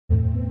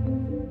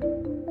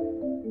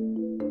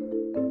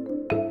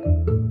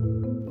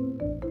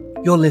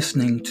You're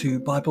listening to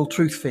Bible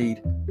Truth Feed,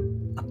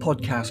 a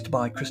podcast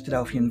by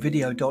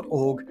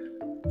Christadelphianvideo.org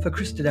for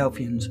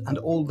Christadelphians and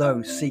all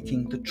those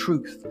seeking the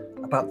truth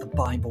about the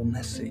Bible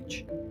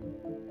message.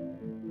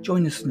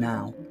 Join us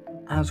now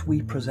as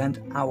we present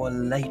our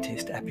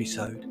latest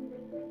episode.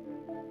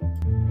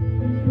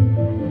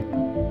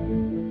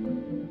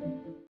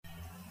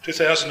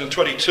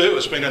 "2022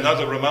 has been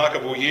another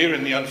remarkable year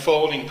in the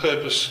unfolding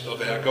purpose of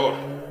our God.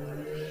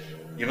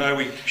 You know,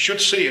 we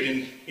should see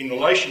it in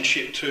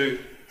relationship to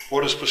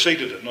what has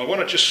preceded it. And I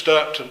want to just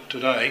start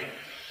today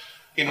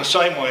in the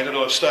same way that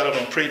I've started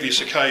on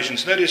previous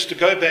occasions, and that is to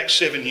go back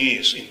 7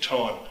 years in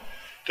time,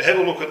 to have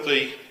a look at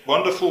the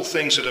wonderful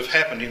things that have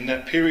happened in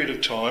that period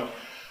of time,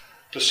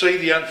 to see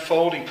the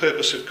unfolding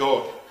purpose of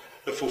God,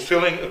 the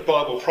fulfilling of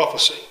Bible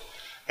prophecy.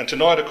 And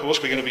tonight, of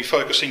course, we're going to be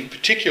focusing in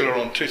particular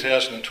on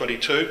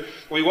 2022.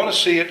 We want to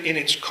see it in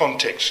its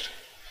context.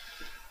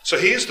 So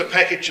here's the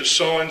package of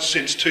signs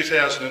since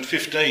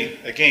 2015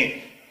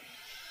 again.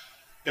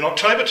 In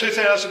October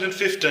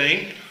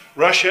 2015,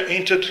 Russia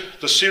entered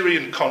the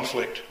Syrian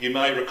conflict, you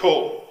may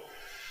recall.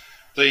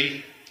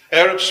 The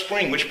Arab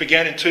Spring, which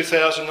began in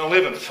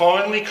 2011,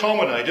 finally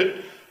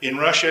culminated in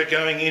Russia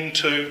going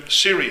into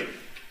Syria.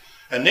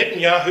 And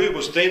Netanyahu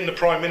was then the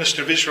Prime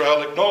Minister of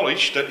Israel,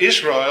 acknowledged that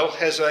Israel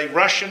has a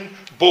Russian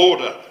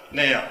border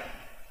now.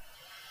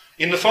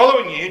 In the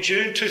following year,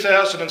 June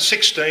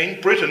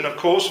 2016, Britain, of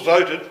course,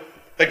 voted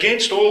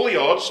against all the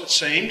odds, it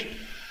seemed,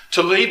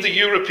 to leave the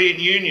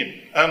European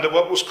Union under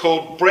what was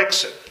called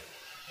Brexit.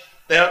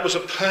 Now, it was a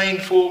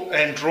painful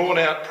and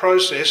drawn-out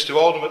process to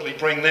ultimately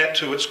bring that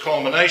to its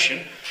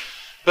culmination,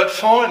 but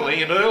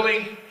finally, in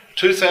early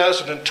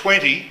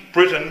 2020,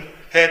 Britain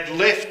had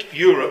left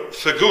Europe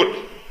for good.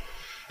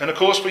 And of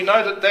course, we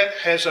know that that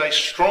has a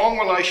strong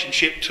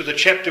relationship to the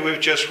chapter we've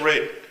just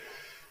read,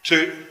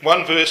 to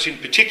one verse in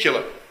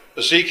particular,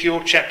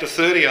 Ezekiel chapter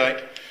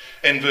 38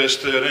 and verse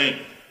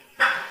 13.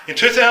 In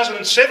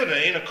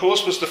 2017, of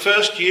course, was the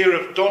first year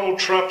of Donald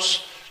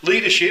Trump's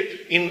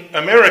leadership in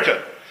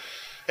America.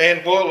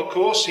 And while, of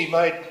course, he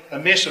made a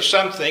mess of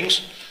some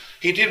things,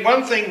 he did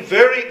one thing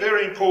very,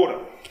 very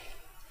important.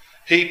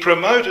 He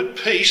promoted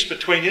peace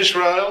between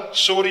Israel,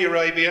 Saudi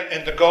Arabia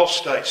and the Gulf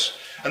states.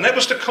 And that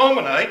was to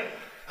culminate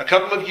a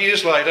couple of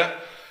years later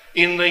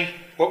in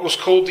what was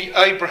called the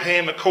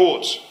Abraham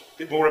Accords. A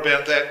bit more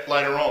about that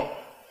later on.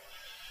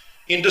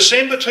 In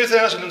December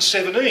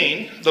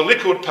 2017, the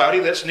Likud party,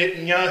 that's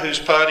Netanyahu's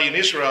party in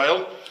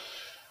Israel,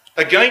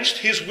 against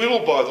his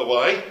will, by the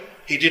way,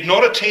 he did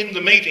not attend the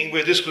meeting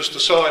where this was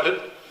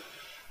decided.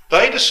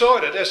 They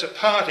decided as a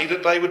party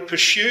that they would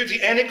pursue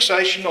the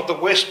annexation of the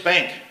West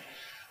Bank.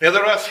 Now,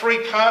 there are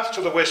three parts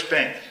to the West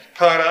Bank.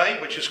 Part A,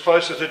 which is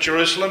closer to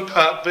Jerusalem,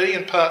 Part B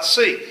and Part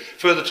C,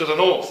 further to the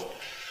north.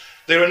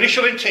 Their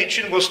initial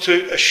intention was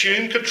to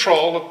assume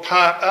control of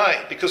Part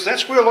A, because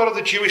that's where a lot of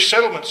the Jewish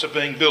settlements are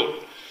being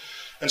built.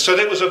 And so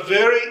that was a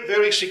very,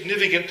 very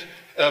significant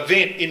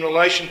event in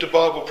relation to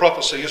Bible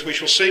prophecy, as we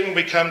shall see when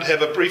we come to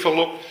have a briefer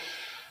look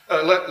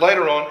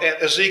later on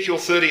at Ezekiel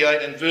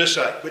 38 and verse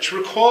 8, which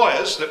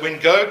requires that when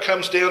Gog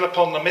comes down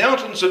upon the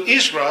mountains of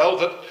Israel,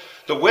 that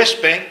the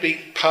West Bank be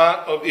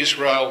part of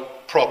Israel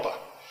proper.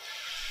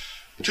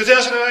 In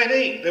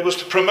 2018, there was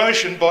the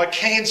promotion by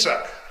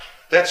CANZUK.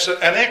 That's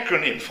an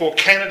acronym for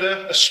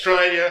Canada,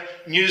 Australia,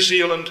 New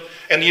Zealand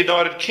and the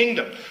United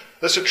Kingdom.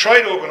 That's a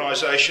trade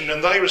organisation,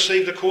 and they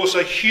received, of course,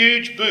 a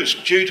huge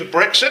boost due to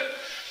Brexit.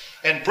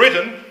 And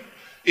Britain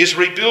is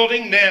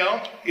rebuilding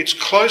now its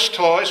close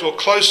ties, or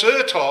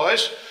closer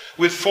ties,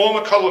 with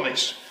former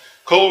colonies,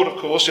 called, of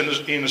course, in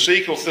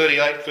Ezekiel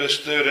 38, verse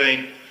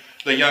 13,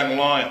 the Young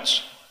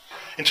Lions.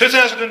 In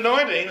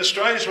 2019,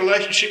 Australia's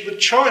relationship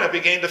with China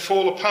began to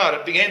fall apart.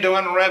 It began to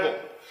unravel.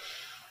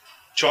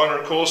 China,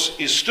 of course,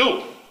 is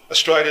still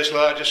Australia's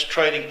largest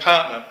trading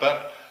partner,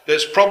 but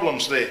there's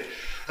problems there.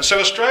 And so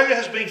Australia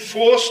has been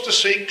forced to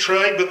seek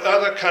trade with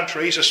other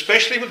countries,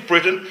 especially with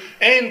Britain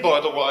and, by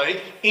the way,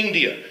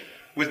 India.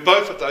 With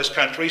both of those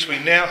countries, we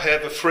now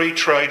have a free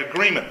trade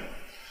agreement.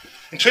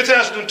 In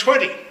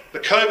 2020, the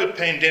COVID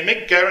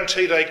pandemic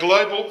guaranteed a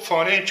global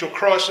financial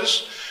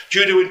crisis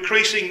due to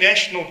increasing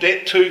national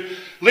debt to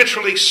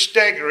literally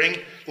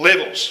staggering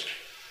levels.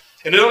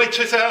 In early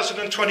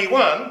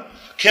 2021,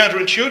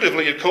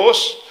 counterintuitively, of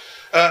course,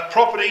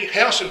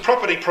 house and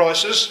property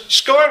prices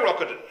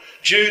skyrocketed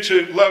due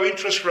to low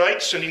interest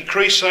rates and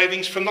increased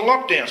savings from the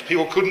lockdowns.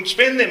 People couldn't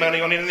spend their money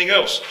on anything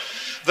else,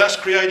 thus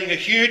creating a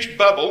huge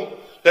bubble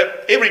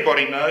that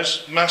everybody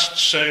knows must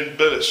soon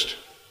burst.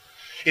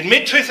 In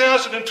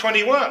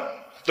mid-2021,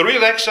 the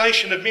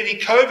relaxation of many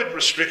COVID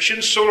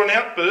restrictions saw an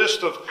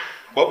outburst of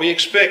what we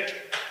expect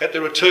at the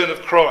return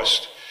of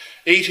Christ,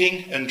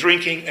 eating and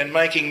drinking and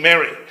making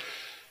merry.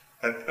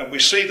 And we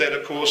see that,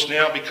 of course,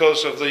 now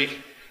because of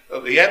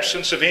the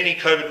absence of any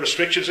COVID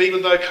restrictions,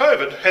 even though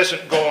COVID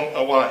hasn't gone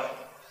away.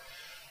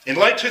 In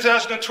late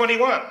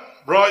 2021,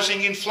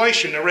 rising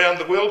inflation around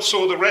the world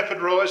saw the rapid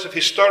rise of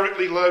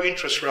historically low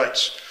interest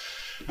rates,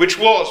 which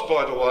was,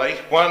 by the way,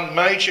 one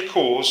major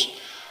cause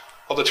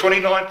of the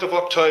 29th of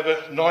October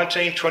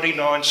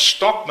 1929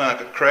 stock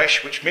market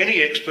crash, which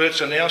many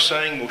experts are now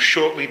saying will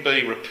shortly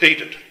be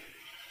repeated.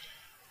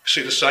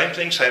 See the same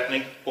things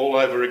happening all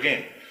over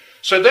again.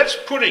 So that's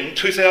putting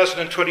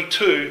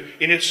 2022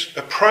 in its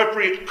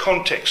appropriate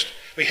context.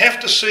 We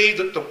have to see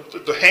that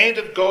the hand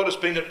of God has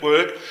been at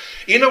work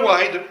in a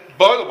way that,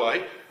 by the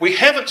way, we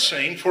haven't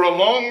seen for a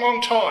long,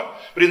 long time.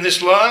 But in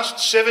this last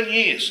 7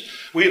 years,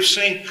 we have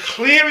seen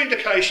clear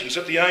indications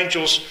that the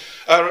angels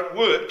are at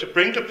work to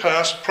bring to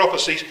pass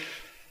prophecies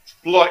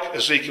like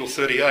Ezekiel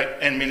 38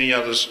 and many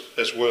others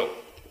as well.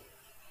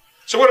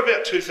 So what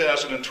about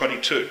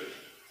 2022?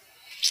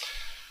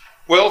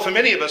 Well, for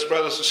many of us,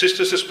 brothers and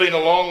sisters, it's been a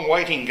long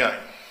waiting game.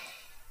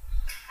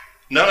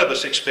 None of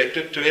us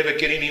expected to ever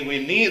get anywhere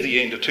near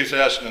the end of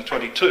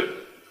 2022.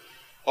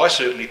 I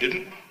certainly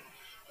didn't.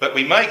 But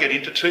we may get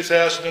into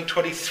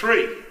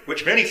 2023,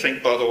 which many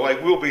think, by the way,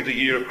 will be the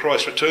year of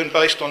Christ's return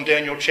based on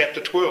Daniel chapter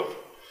 12.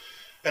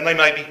 And they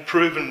may be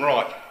proven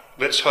right.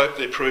 Let's hope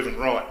they're proven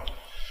right.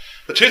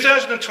 But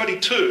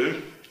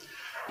 2022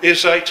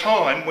 is a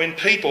time when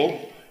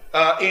people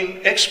are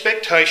in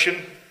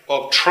expectation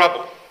of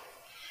trouble.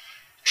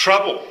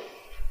 Trouble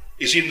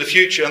is in the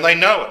future, and they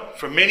know it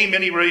for many,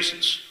 many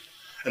reasons.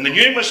 And the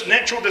numerous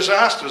natural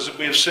disasters that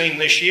we have seen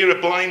this year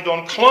are blamed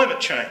on climate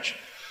change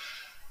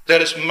that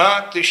has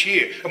marked this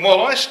year. And while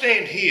I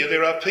stand here,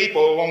 there are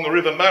people along the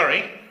River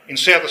Murray in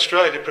South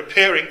Australia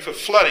preparing for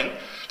flooding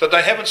that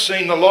they haven't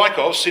seen the like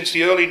of since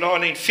the early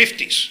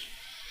 1950s.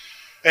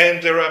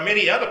 And there are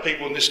many other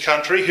people in this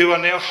country who are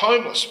now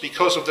homeless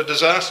because of the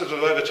disasters that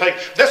have overtaken.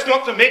 That's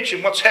not to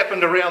mention what's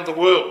happened around the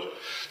world.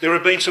 There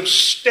have been some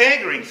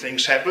staggering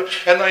things happen,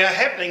 and they are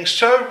happening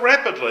so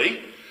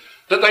rapidly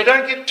that they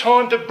don't get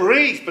time to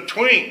breathe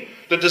between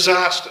the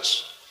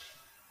disasters.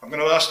 I'm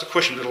going to ask the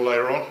question a little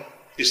later on.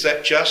 Is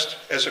that just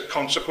as a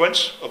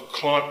consequence of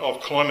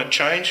climate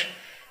change,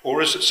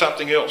 or is it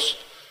something else?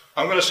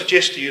 I'm going to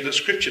suggest to you that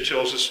Scripture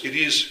tells us it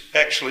is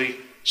actually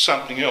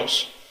something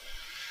else.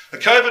 The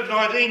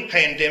COVID-19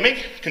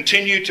 pandemic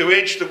continued to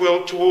edge the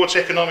world towards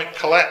economic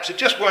collapse. It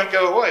just won't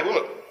go away,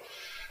 will it?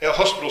 Our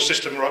hospital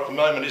system right at the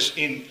moment is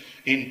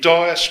in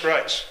dire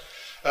straits,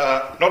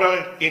 not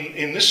only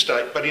in this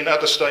state, but in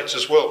other states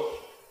as well.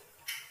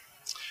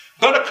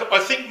 But I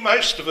think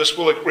most of us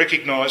will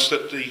recognise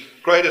that the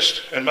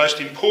greatest and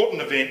most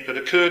important event that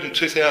occurred in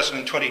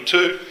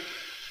 2022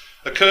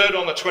 occurred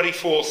on the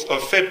 24th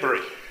of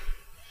February,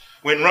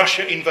 when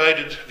Russia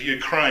invaded the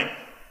Ukraine.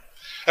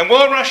 And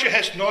while Russia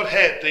has not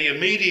had the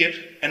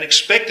immediate and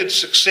expected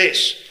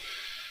success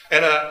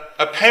and are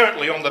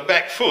apparently on the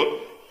back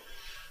foot,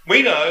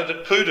 we know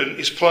that Putin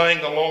is playing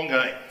the long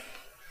game.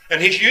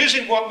 And he's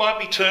using what might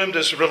be termed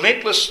as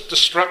relentless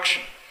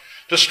destruction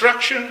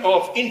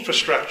of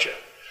infrastructure.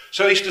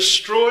 So he's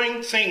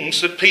destroying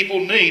things that people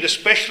need,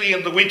 especially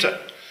in the winter.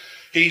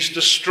 He's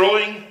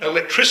destroying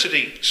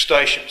electricity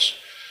stations.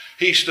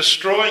 He's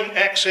destroying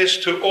access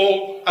to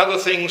all other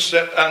things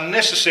that are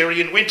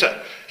necessary in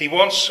winter. He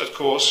wants, of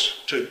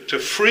course, to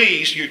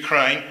freeze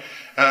Ukraine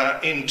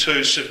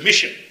into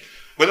submission.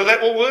 Whether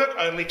that will work,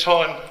 only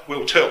time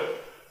will tell.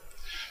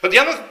 But the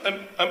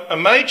other, a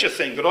major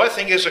thing that I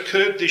think has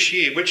occurred this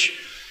year, which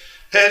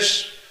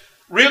has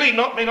really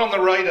not been on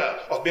the radar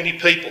of many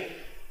people,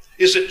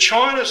 is that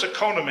China's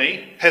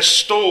economy has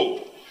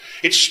stalled.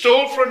 It's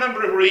stalled for a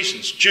number of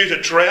reasons, due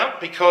to drought,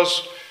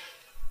 because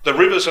the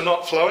rivers are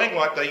not flowing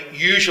like they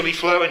usually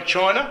flow in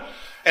China,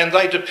 and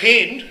they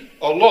depend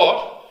a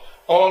lot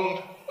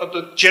on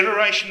the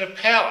generation of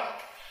power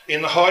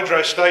in the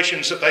hydro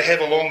stations that they have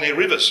along their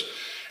rivers.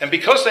 And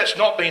because that's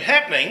not been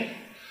happening,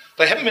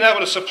 they haven't been able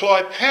to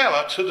supply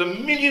power to the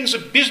millions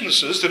of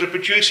businesses that are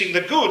producing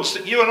the goods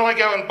that you and I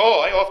go and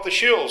buy off the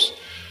shelves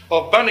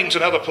of Bunnings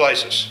and other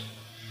places.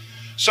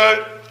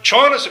 So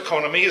China's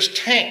economy is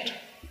tanked.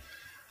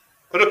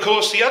 But of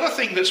course, the other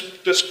thing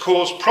that's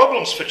caused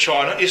problems for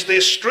China is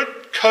their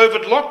strict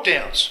COVID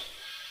lockdowns.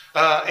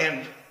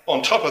 And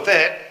on top of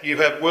that, you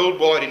have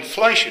worldwide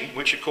inflation,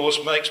 which of course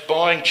makes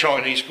buying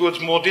Chinese goods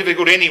more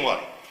difficult anyway.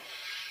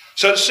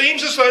 So it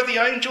seems as though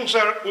the angels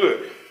are at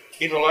work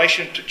in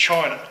relation to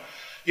China.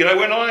 You know,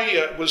 when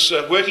I was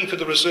working for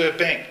the Reserve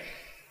Bank,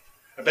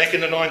 back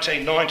in the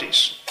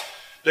 1990s,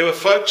 there were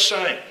folks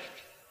saying,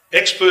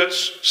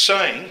 experts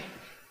saying,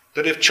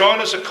 that if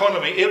China's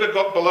economy ever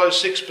got below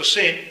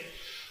 6%,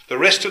 the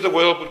rest of the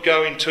world would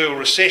go into a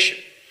recession.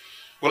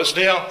 Well, it's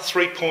now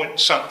 3 point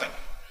something.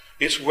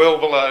 It's well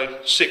below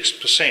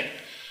 6%.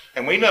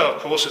 And we know,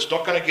 of course, it's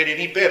not going to get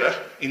any better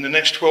in the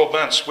next 12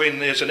 months when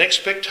there's an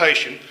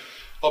expectation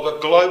of a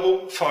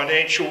global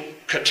financial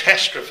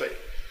catastrophe,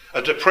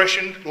 a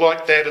depression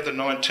like that of the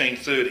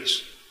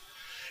 1930s.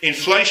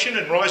 Inflation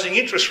and rising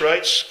interest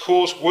rates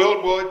cause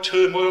worldwide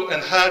turmoil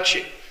and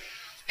hardship.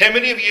 How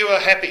many of you are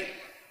happy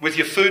with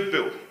your food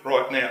bill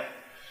right now?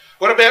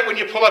 What about when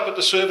you pull up at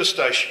the service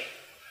station?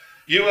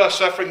 You are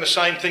suffering the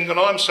same thing that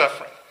I'm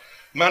suffering.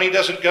 Money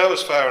doesn't go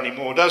as far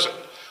anymore, does it?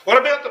 What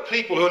about the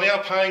people who are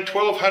now paying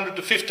 $1,200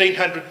 to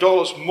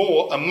 $1,500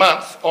 more a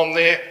month on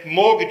their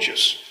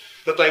mortgages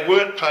that they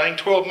weren't paying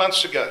 12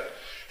 months ago?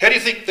 How do you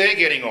think they're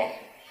getting on?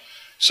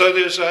 So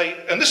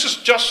and this is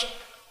just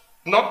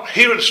not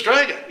here in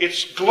Australia,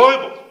 it's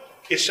global.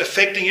 It's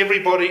affecting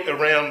everybody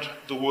around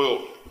the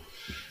world.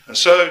 And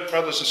so,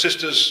 brothers and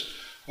sisters,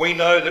 we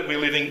know that we're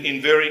living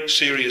in very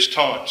serious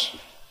times.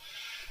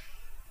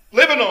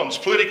 Lebanon's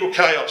political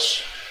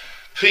chaos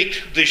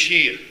peaked this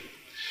year.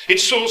 It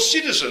saw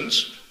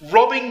citizens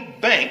robbing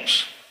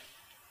banks.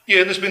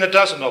 Yeah, there's been a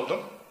dozen of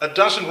them, a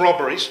dozen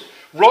robberies,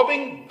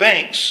 robbing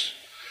banks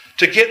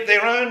to get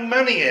their own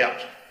money out.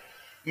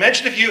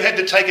 Imagine if you had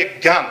to take a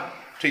gun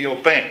to your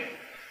bank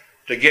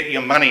to get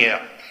your money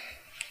out.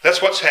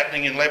 That's what's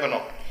happening in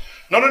Lebanon.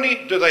 Not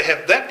only do they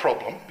have that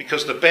problem,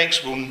 because the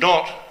banks will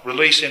not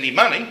release any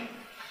money,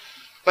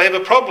 they have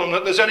a problem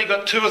that there's only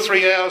got 2 or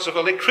 3 hours of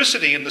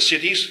electricity in the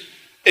cities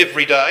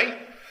every day,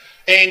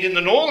 and in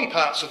the northern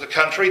parts of the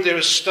country there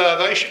is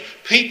starvation.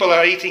 People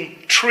are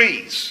eating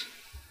trees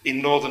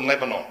in northern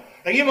Lebanon.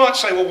 Now you might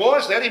say, well, why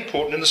is that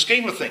important in the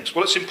scheme of things?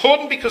 Well, it's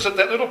important because of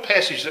that little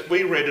passage that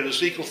we read in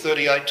Ezekiel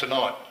 38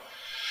 tonight.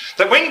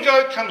 That when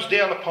Gog comes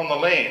down upon the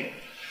land,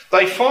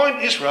 they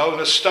find Israel in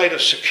a state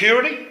of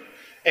security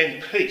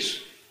and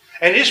peace.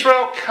 And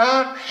Israel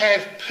can't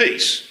have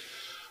peace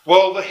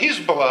while the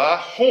Hezbollah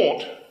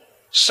haunt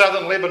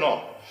southern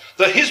Lebanon.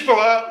 The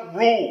Hezbollah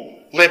rule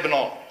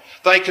Lebanon.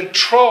 They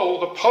control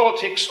the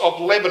politics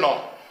of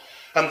Lebanon.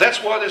 And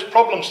that's why there's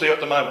problems there at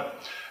the moment.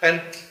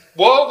 And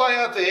while they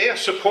are there,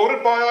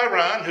 supported by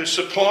Iran, who's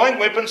supplying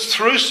weapons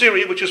through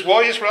Syria, which is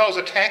why Israel's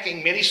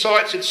attacking many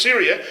sites in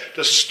Syria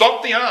to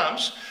stop the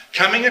arms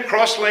coming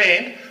across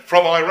land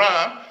from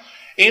Iran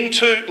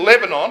into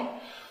Lebanon,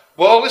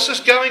 while this is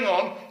going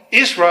on,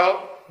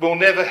 Israel will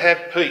never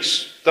have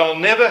peace. They'll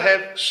never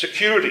have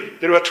security.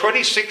 There are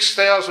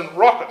 26,000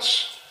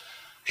 rockets,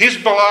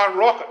 Hezbollah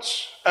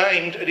rockets,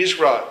 aimed at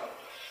Israel.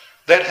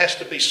 That has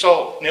to be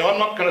solved. Now, I'm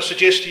not going to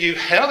suggest to you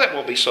how that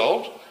will be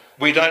solved.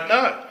 We don't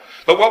know.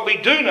 But what we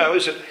do know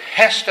is it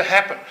has to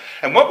happen.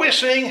 And what we're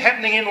seeing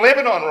happening in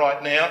Lebanon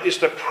right now is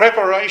the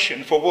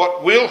preparation for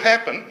what will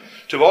happen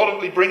to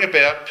ultimately bring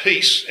about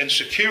peace and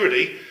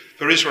security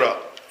for Israel.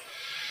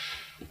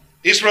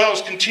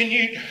 Israel's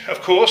continued,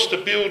 of course, to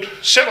build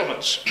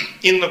settlements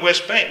in the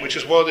West Bank, which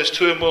is why there's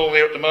turmoil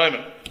there at the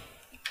moment.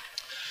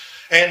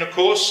 And, of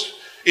course,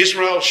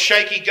 Israel's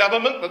shaky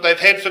government that they've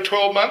had for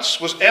 12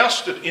 months was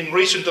ousted in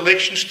recent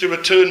elections to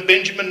return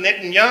Benjamin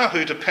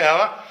Netanyahu to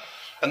power,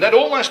 and that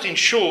almost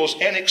ensures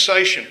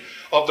annexation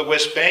of the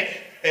West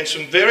Bank and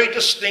some very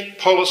distinct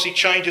policy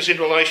changes in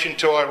relation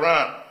to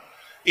Iran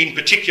in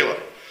particular.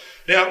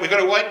 Now, we've got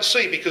to wait and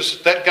see,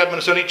 because that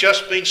government has only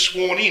just been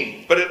sworn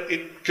in, but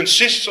it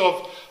consists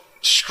of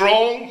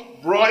strong,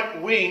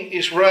 right-wing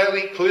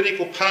Israeli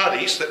political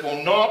parties that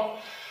will not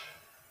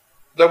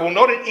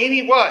in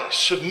any way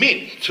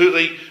submit to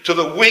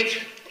the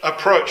weak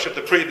approach of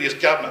the previous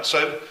government.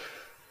 So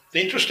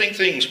the interesting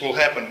things will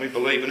happen, we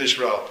believe, in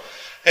Israel.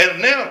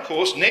 And now, of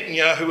course,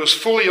 Netanyahu is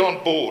fully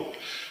on board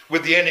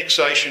with the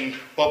annexation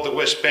of the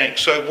West Bank.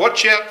 So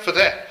watch out for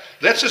that.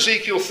 That's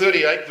Ezekiel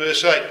 38,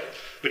 verse 8,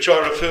 which I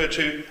referred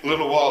to a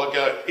little while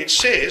ago. It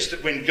says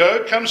that when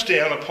Gog comes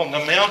down upon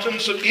the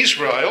mountains of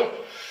Israel,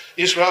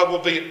 Israel will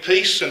be at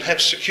peace and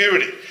have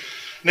security.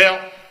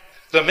 Now,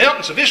 the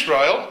mountains of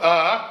Israel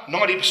are,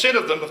 90%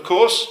 of them, of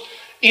course,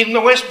 in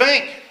the West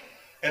Bank.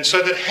 And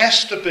so that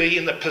has to be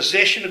in the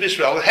possession of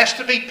Israel. It has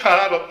to be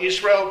part of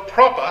Israel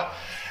proper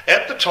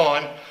at the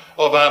time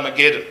of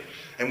Armageddon.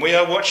 And we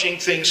are watching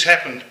things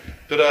happen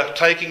that are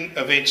taking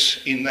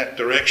events in that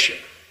direction.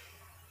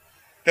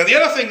 Now, the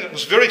other thing that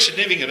was very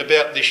significant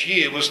about this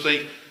year was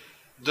the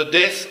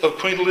death of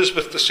Queen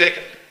Elizabeth II.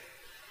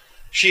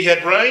 She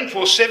had reigned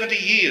for 70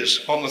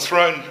 years on the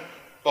throne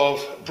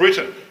of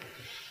Britain.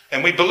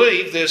 And we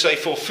believe there's a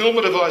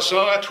fulfilment of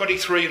Isaiah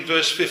 23 and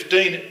verse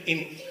 15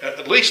 in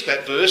at least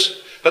that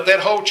verse, but that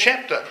whole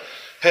chapter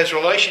has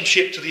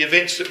relationship to the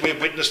events that we've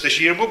witnessed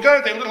this year. And we'll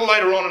go there a little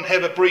later on and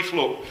have a brief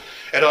look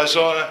at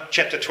Isaiah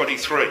chapter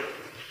 23.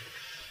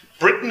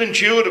 Britain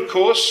endured, of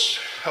course,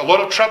 a lot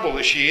of trouble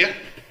this year.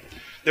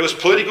 There was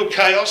political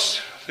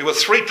chaos. There were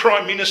 3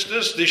 prime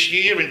ministers this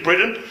year in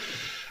Britain.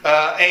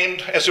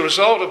 And as a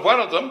result of one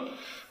of them,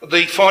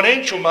 the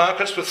financial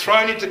markets were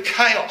thrown into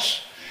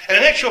chaos. And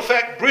in actual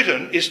fact,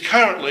 Britain is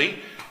currently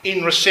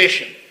in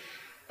recession.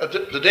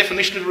 The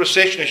definition of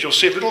recession, as you'll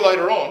see a little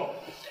later on,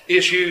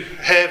 is you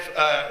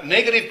have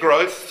negative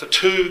growth for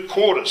 2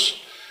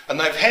 quarters. And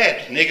they've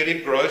had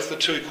negative growth for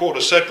 2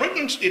 quarters. So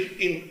Britain's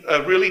in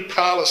a really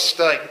parlous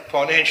state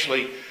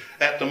financially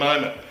at the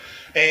moment.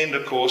 And,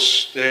 of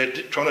course, they're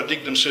trying to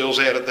dig themselves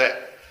out of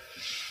that.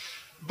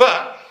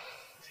 But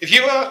if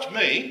you ask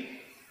me,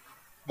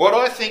 what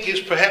I think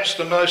is perhaps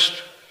the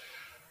most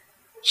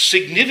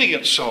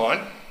significant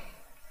sign,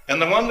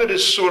 and the one that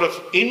is sort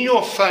of in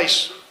your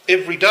face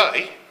every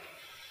day,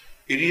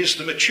 it is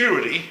the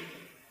maturity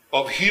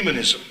of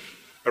humanism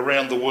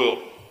around the world.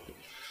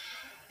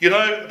 You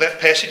know that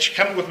passage?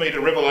 Come with me to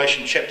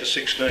Revelation chapter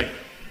 16.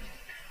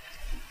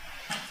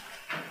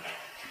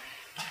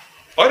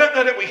 I don't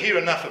know that we hear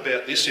enough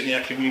about this in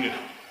our community.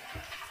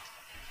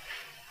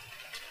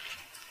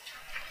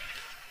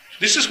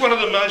 This is one of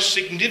the most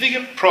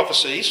significant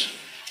prophecies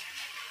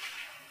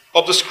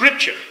of the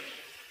Scripture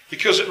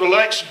because it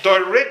relates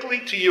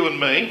directly to you and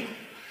me,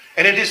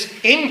 and it is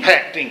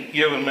impacting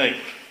you and me.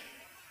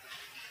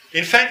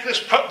 In fact,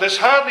 there's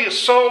hardly a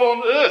soul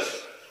on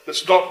earth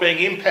that's not being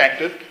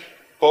impacted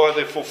by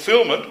the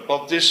fulfilment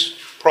of this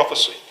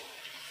prophecy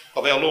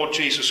of our Lord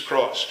Jesus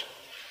Christ.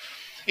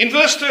 In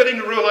verse 13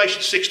 of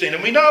Revelation 16,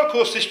 and we know, of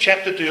course, this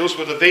chapter deals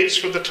with events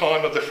from the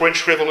time of the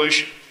French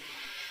Revolution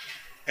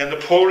and the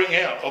pouring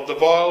out of the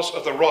vials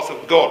of the wrath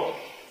of God.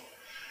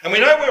 And we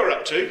know where we're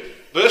up to.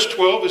 Verse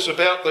 12 is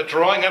about the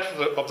drying up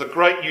of the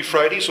great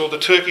Euphrates, or the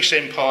Turkish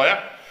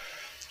Empire.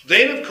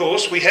 Then, of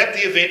course, we have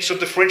the events of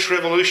the French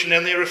Revolution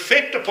and their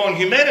effect upon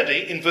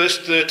humanity in verse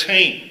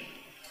 13.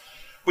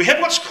 We have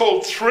what's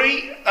called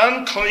 3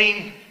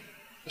 unclean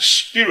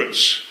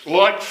spirits,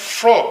 like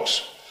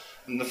frogs.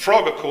 And the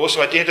frog, of course,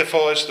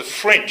 identifies the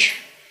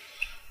French.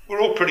 We're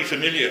all pretty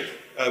familiar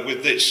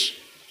with this,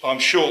 I'm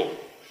sure.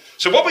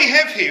 So what we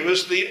have here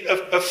is the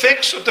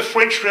effects of the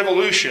French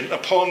Revolution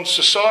upon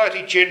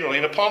society generally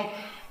and upon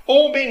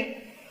all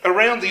men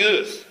around the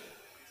earth.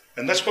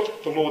 And that's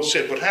what the Lord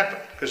said would happen,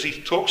 because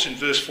he talks in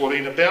verse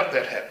 14 about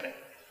that happening.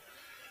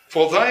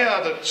 For they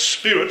are the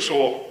spirits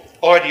or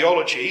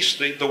ideologies,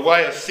 the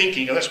way of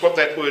thinking, and that's what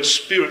that word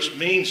spirits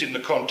means in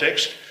the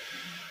context,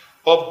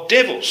 of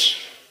devils.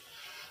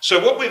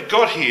 So what we've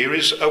got here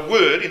is a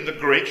word in the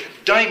Greek,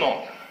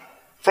 daemon,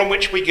 from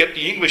which we get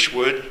the English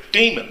word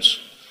demons.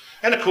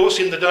 And of course,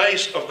 in the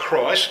days of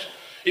Christ,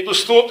 it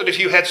was thought that if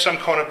you had some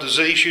kind of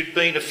disease, you'd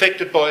been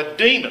affected by a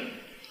demon.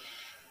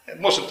 It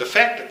wasn't the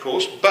fact, of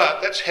course,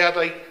 but that's how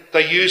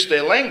they used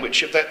their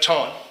language at that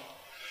time.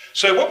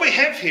 So what we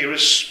have here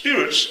is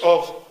spirits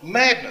of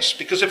madness,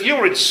 because if you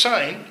were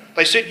insane,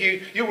 they said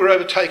you were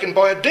overtaken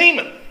by a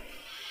demon.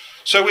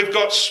 So we've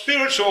got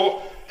spirits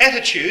or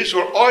attitudes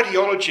or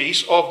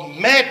ideologies of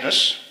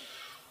madness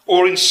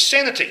or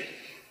insanity.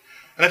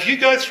 And if you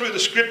go through the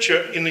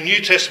scripture in the New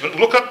Testament,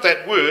 look up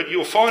that word,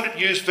 you'll find it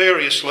used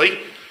variously.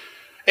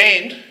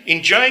 And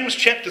in James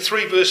chapter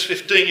 3 verse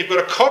 15, you've got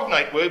a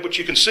cognate word, which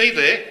you can see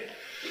there,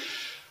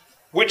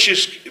 which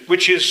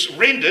is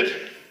rendered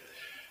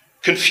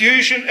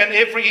confusion and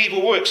every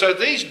evil work. So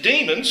these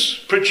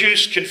demons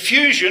produce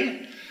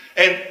confusion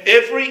and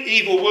every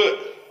evil work.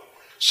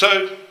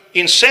 So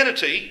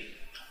insanity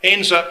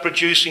ends up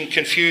producing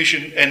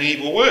confusion and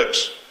evil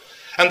works.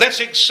 And that's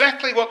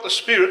exactly what the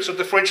spirits of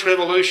the French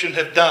Revolution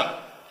have done.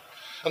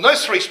 And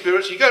those 3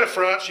 spirits, you go to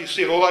France, you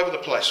see it all over the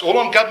place, all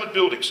on government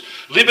buildings.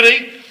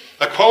 Liberty,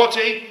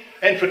 equality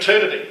and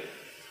fraternity.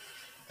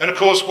 And of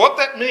course what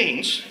that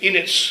means in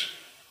its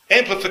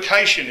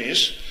amplification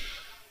is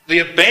the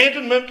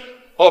abandonment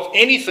of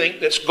anything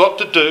that's got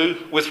to do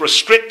with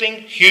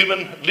restricting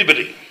human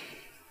liberty.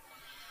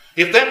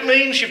 If that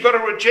means you've got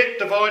to reject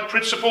divine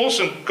principles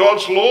and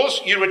God's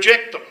laws, you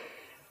reject them.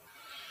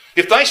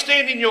 If they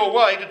stand in your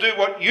way to do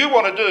what you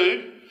want to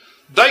do,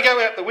 they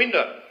go out the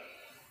window.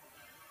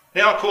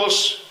 Now, of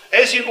course,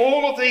 as in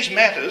all of these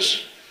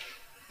matters,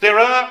 there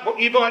are what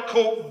you might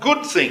call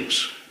good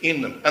things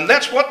in them. And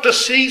that's what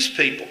deceives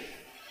people.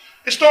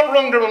 It's not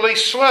wrong to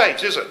release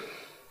slaves, is it?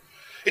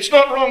 It's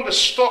not wrong to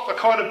stop the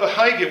kind of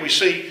behaviour we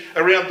see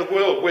around the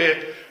world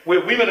where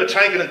women are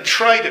taken and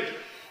traded.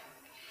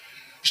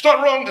 It's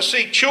not wrong to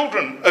see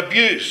children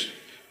abused,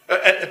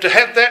 to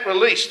have that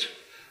released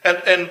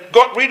and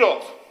got rid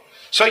of.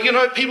 So,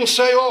 people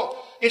say,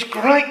 oh, it's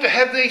great to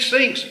have these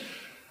things.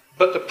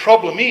 But the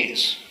problem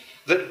is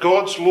that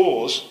God's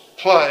laws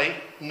play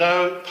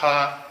no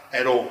part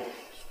at all.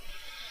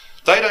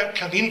 They don't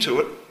come into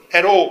it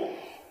at all.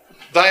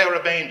 They are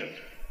abandoned.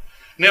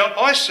 Now,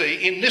 I see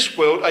in this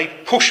world a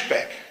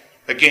pushback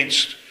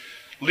against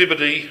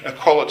liberty,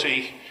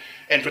 equality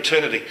and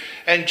fraternity.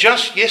 And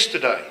just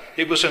yesterday,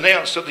 it was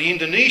announced that the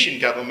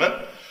Indonesian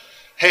government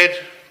had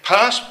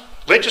passed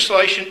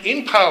legislation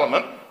in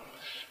Parliament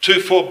to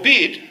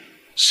forbid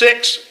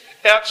sex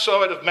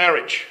outside of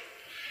marriage.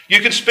 You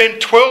can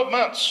spend 12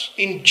 months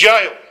in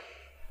jail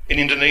in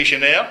Indonesia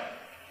now.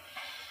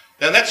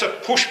 And that's a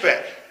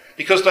pushback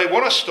because they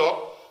want to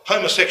stop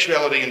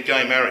homosexuality and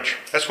gay marriage.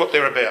 That's what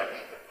they're about.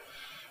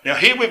 Now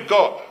here we've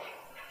got,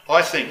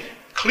 I think,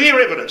 clear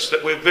evidence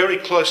that we're very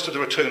close to the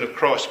return of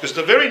Christ, because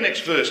the very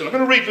next verse, and I'm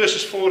going to read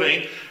verses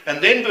 14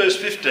 and then verse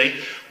 15,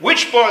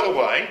 which, by the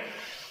way,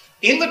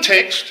 in the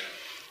text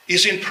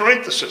is in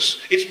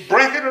parenthesis. It's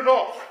bracketed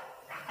off.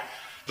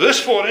 Verse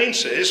 14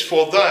 says,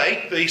 for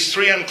they, these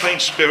 3 unclean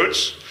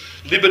spirits,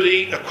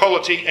 liberty,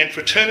 equality and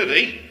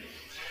fraternity,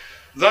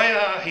 they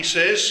are, he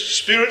says,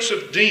 spirits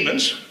of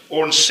demons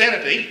or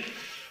insanity,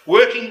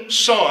 working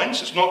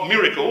signs, it's not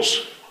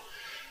miracles,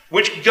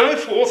 which go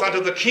forth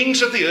unto the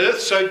kings of the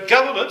earth. So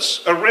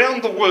governments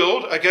around the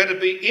world are going to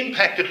be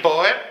impacted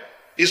by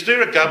it. Is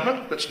there a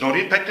government that's not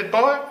impacted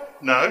by it?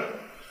 No.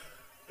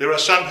 There are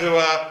some who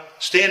are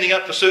standing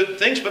up for certain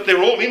things, but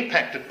they're all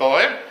impacted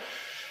by it.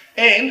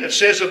 And it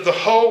says of the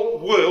whole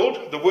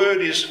world, the word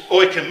is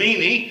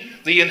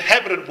oikomene, the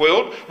inhabited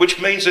world,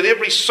 which means that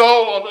every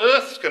soul on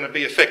earth is going to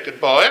be affected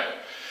by it.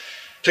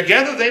 to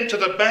gather them to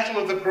the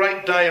battle of the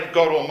great day of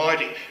God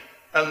Almighty.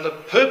 And the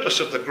purpose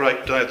of the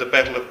great day of the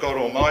battle of God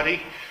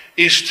Almighty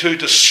is to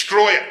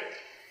destroy it.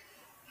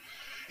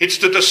 It's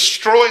to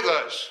destroy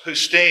those who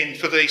stand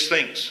for these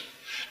things,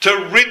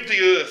 to rid the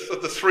earth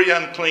of the three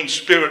unclean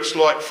spirits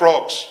like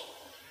frogs.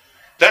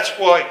 That's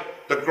why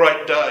the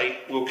great day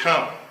will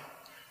come.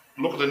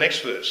 Look at the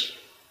next verse.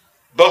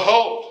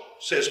 Behold,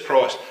 says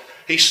Christ.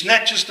 He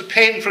snatches the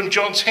pen from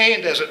John's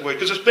hand, as it were,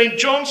 because it's been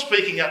John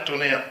speaking up till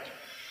now.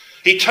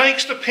 He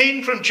takes the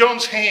pen from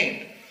John's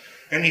hand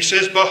and he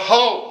says,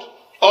 behold,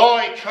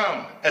 I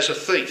come as a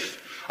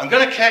thief. I'm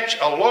going to catch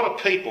a lot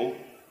of people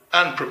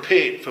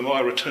unprepared for my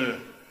return.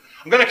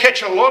 I'm going to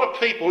catch a lot of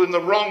people in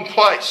the wrong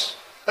place.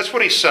 That's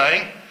what he's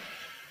saying.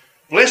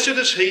 Blessed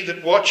is he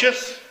that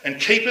watcheth and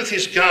keepeth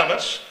his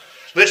garments,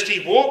 lest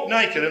he walk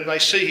naked and they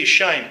see his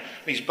shame.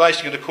 And he's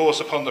basing it, of course,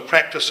 upon the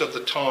practice of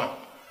the time.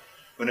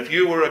 When if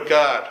you were a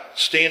guard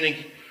standing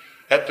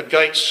at the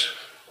gates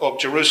of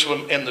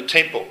Jerusalem and the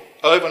temple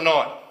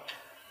overnight,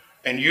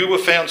 and you were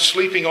found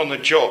sleeping on the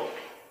job,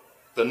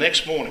 the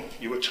next morning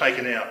you were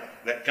taken out.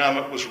 That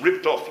garment was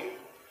ripped off you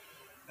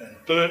and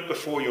burnt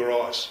before your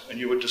eyes, and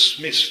you were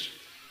dismissed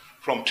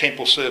from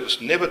temple service,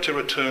 never to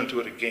return to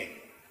it again.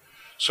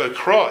 So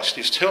Christ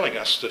is telling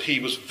us that he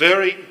was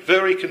very,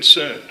 very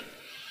concerned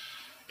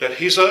that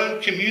his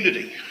own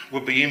community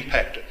would be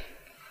impacted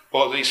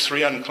by these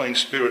three unclean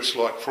spirits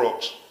like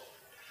frogs.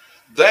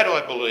 That,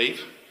 I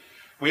believe,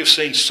 we have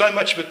seen so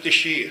much of it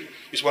this year,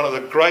 is one of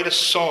the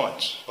greatest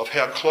signs of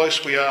how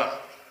close we are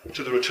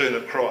to the return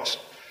of Christ.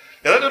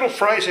 Now that little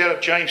phrase out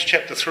of James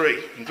chapter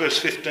 3 in verse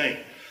 15,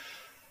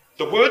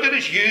 the word that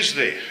is used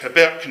there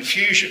about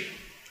confusion,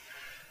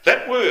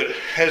 that word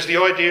has the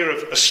idea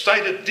of a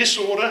state of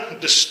disorder,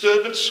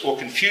 disturbance or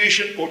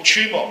confusion or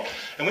tumult.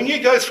 And when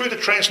you go through the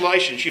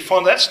translations, you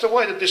find that's the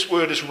way that this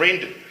word is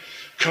rendered.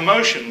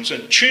 Commotions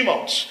and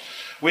tumults.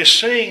 We're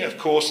seeing, of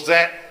course,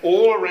 that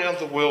all around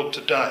the world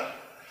today.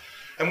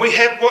 And we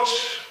have what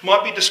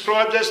might be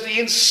described as the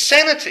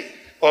insanity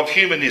of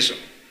humanism.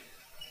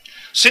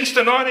 Since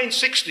the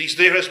 1960s,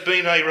 there has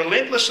been a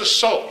relentless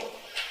assault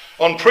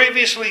on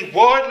previously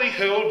widely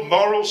held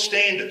moral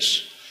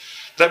standards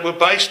that were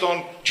based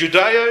on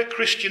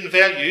Judeo-Christian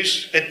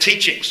values and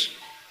teachings.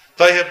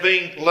 They have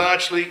been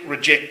largely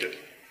rejected.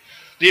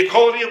 The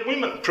equality of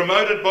women,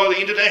 promoted by the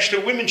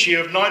International Women's Year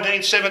of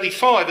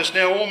 1975, is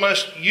now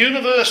almost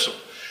universal,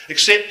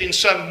 except in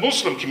some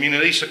Muslim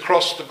communities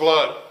across the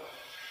globe.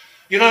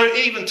 You know,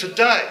 even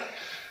today,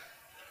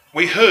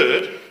 we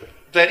heard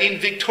that in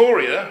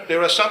Victoria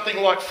there are something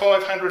like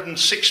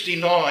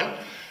 569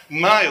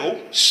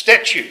 male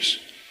statues,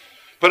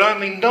 but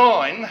only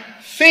 9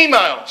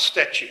 female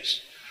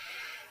statues.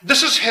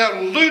 This is how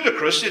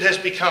ludicrous it has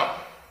become.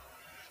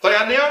 They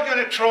are now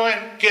going to try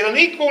and get an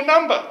equal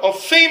number of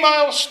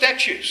female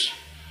statues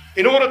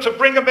in order to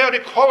bring about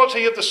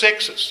equality of the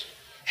sexes.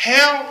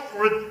 How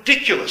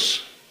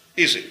ridiculous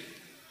is it?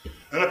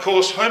 And of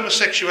course,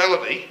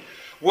 homosexuality,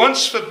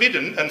 once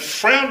forbidden and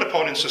frowned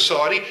upon in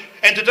society,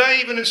 and today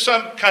even in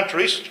some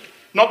countries,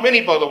 not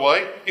many by the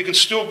way, you can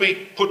still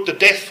be put to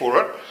death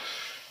for it,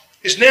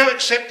 is now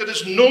accepted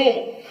as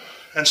normal,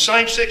 and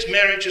same-sex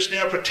marriage is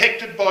now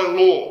protected by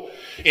law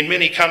in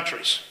many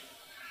countries.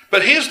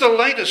 But here's the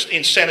latest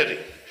insanity.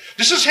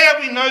 This is how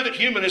we know that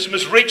humanism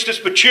has reached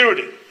its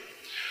maturity.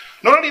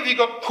 Not only have you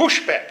got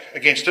pushback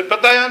against it,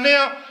 but they are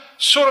now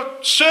sort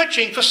of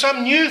searching for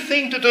some new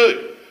thing to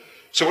do.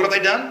 So what have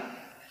they done?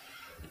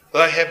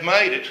 They have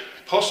made it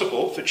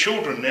possible for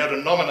children now to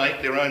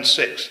nominate their own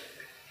sex.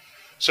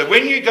 So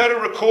when you go to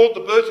record the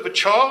birth of a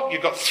child,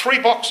 you've got 3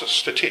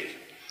 boxes to tick.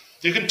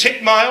 You can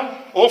tick male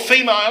or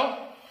female,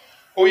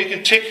 or you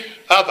can tick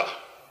other.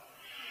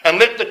 And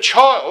let the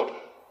child,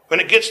 when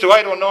it gets to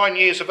 8 or 9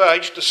 years of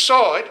age,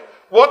 decide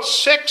what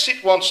sex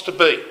it wants to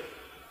be.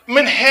 I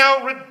mean,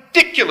 how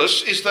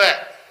ridiculous is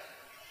that?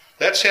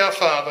 That's how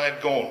far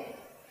they've gone.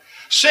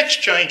 Sex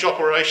change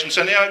operations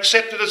are now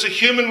accepted as a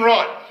human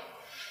right.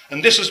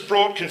 And this has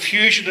brought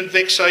confusion and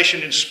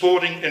vexation in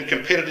sporting and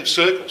competitive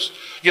circles.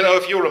 You know,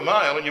 if you're a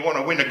male and you want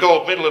to win a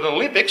gold medal at the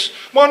Olympics,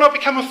 why not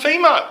become a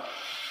female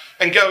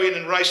and go in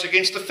and race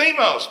against the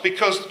females?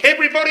 Because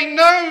everybody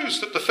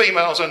knows that the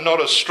females are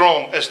not as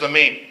strong as the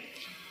men.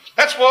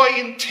 That's why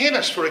in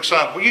tennis, for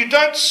example, you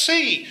don't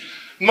see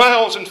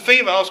males and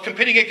females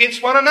competing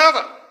against one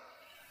another.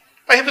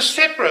 They have a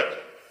separate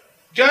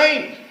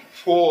game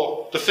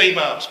for the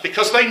females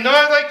because they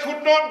know they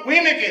could not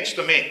win against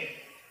the men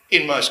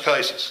in most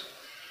cases.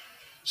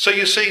 So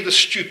you see the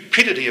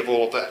stupidity of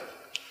all of that.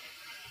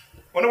 I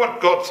wonder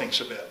what God thinks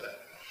about that,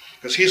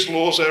 because his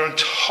laws are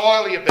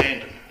entirely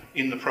abandoned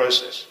in the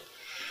process.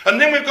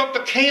 And then we've got the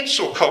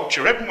cancel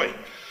culture, haven't we,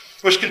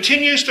 which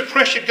continues to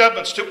pressure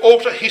governments to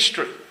alter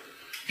history.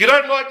 If you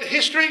don't like the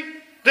history,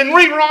 then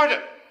rewrite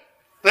it.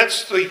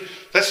 That's the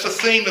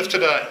theme of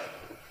today.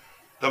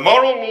 The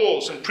moral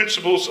laws and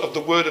principles of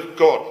the Word of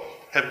God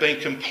have been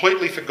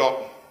completely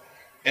forgotten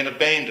and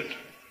abandoned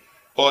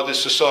by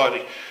this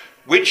society,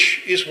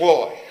 which is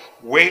why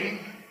when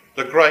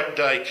the great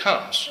day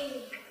comes,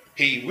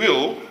 he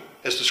will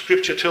as the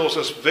scripture tells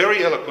us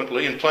very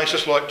eloquently in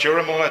places like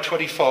Jeremiah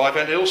 25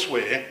 and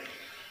elsewhere,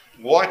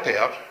 wipe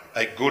out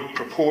a good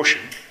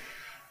proportion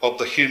of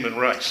the human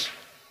race.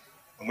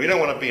 And we don't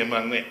want to be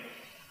among them.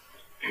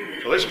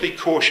 So let's be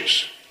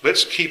cautious.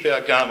 Let's keep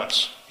our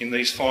garments in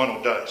these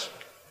final days.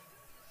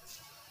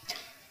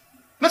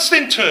 Let's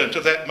then turn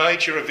to that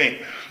major event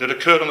that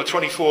occurred on the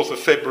 24th of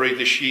February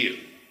this year.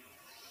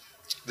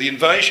 The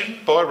invasion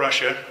by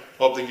Russia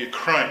of the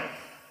Ukraine.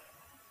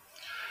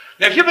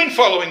 Now, if you've been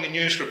following the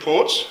news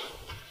reports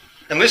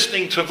and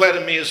listening to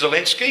Vladimir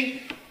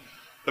Zelensky,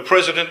 the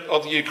president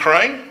of the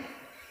Ukraine,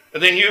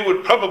 then you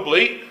would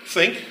probably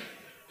think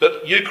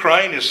that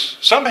Ukraine is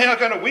somehow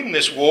going to win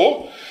this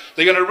war.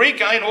 They're going to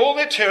regain all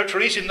their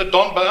territories in the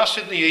Donbass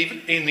in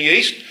the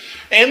east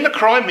and the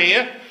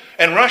Crimea,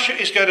 and Russia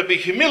is going to be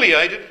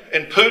humiliated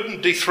and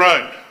Putin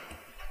dethroned.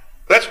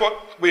 That's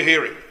what we're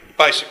hearing,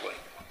 basically.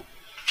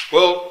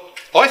 Well,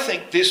 I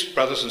think this,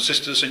 brothers and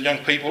sisters and young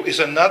people, is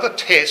another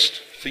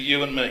test for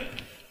you and me.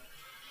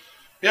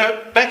 You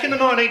know, back in the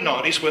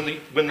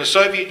 1990s when the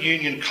Soviet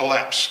Union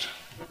collapsed,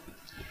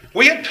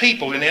 we had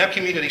people in our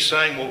community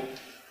saying, well,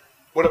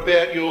 what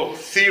about your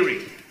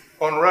theory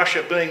on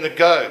Russia being the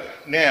go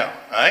now,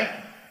 eh?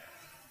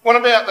 What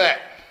about that?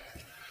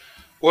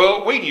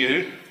 Well, we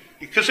knew,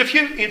 because if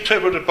you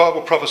interpreted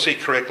Bible prophecy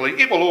correctly,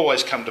 it will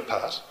always come to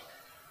pass.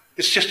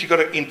 It's just you've got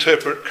to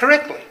interpret it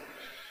correctly.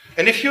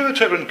 And if you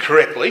interpret it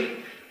correctly,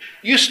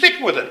 you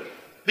stick with it,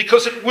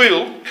 because it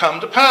will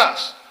come to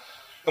pass.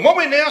 And what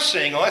we're now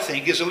seeing, I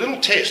think, is a little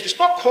test. It's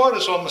not quite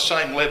as on the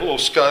same level or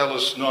scale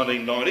as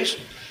 1990s,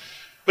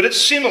 but it's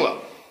similar.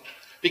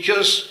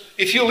 Because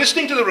if you're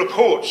listening to the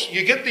reports,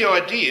 you get the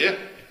idea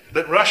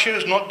that Russia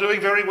is not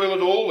doing very well at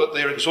all, that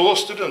they're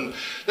exhausted and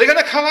they're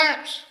going to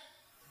collapse.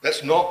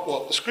 That's not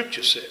what the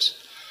scripture says,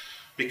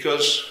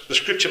 because the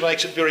scripture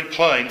makes it very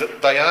plain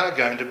that they are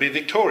going to be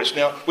victorious.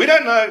 Now, we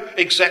don't know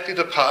exactly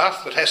the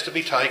path that has to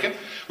be taken.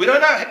 We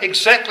don't know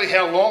exactly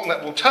how long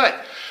that will take,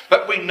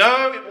 but we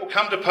know it will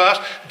come to pass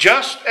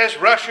just as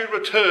Russia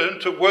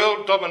returned to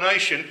world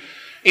domination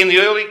in the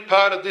early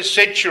part of this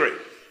century.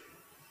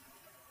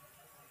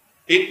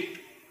 It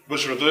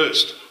was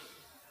reversed,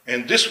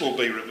 and this will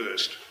be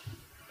reversed.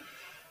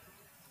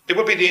 It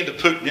would be the end of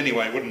Putin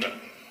anyway, wouldn't it?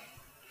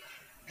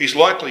 He's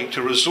likely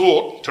to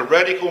resort to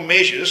radical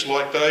measures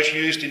like those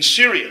used in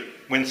Syria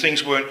when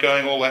things weren't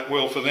going all that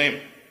well for them.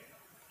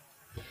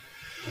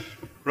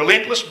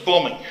 Relentless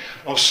bombing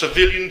of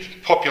civilian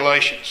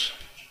populations,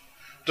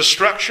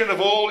 destruction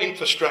of all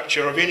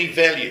infrastructure of any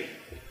value,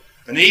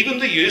 and even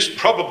the use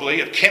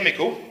probably of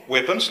chemical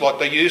weapons like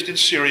they used in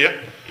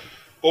Syria,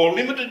 or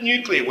limited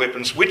nuclear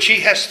weapons, which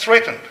he has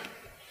threatened.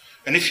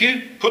 And if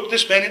you put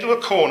this man into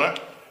a corner,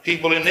 he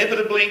will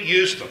inevitably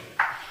use them.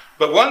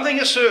 But one thing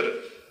is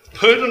certain,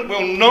 Putin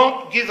will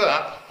not give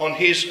up on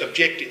his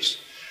objectives.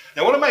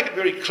 Now, I want to make it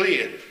very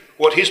clear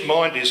what his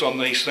mind is on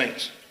these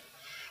things.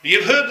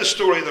 You've heard the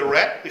story of the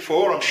rat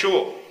before, I'm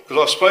sure,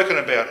 because I've spoken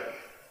about it.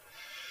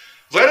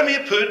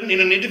 Vladimir Putin,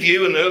 in an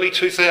interview in the early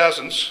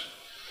 2000s,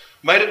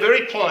 made it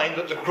very plain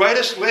that the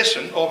greatest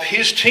lesson of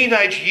his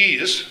teenage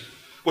years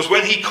was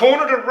when he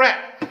cornered a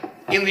rat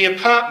in the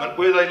apartment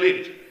where they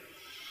lived.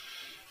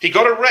 He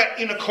got a rat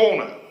in a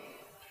corner.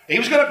 He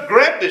was going to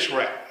grab this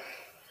rat,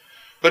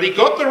 but he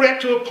got the rat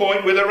to a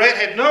point where the rat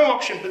had no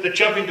option but to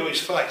jump into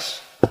his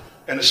face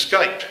and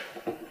escaped.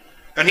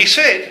 And he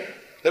said,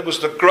 that was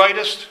the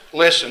greatest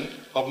lesson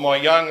of my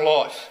young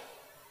life.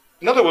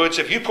 In other words,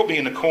 if you put me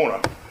in a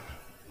corner,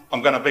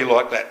 I'm going to be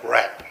like that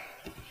rat.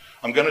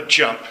 I'm going to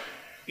jump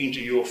into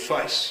your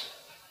face,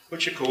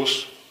 which of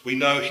course we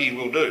know he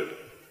will do.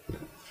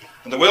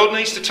 And the world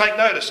needs to take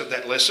notice of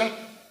that lesson.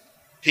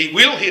 He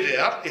will hit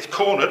out if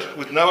cornered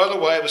with no other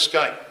way of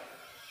escape.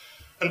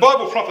 And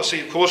Bible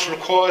prophecy, of course,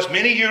 requires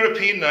many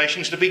European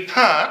nations to be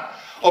part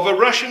of a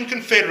Russian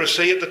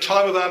confederacy at the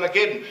time of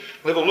Armageddon.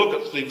 We'll have a look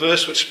at the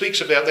verse which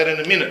speaks about that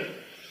in a minute.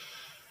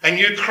 And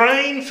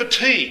Ukraine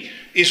fatigue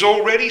is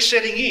already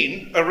setting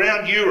in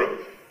around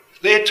Europe.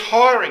 They're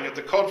tiring of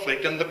the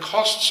conflict and the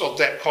costs of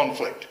that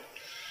conflict.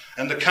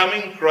 And the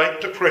coming Great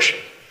Depression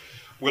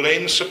will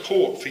end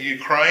support for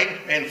Ukraine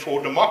and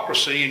for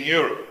democracy in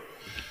Europe.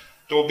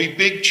 There will be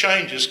big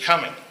changes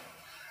coming.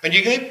 And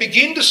you can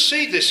begin to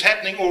see this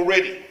happening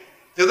already.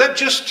 Now, they've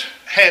just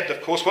had,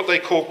 of course, what they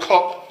call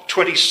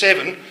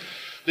COP27.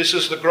 This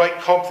is the great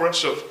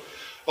conference of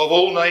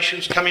all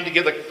nations coming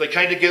together. They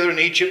came together in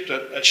Egypt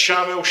at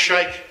Sharm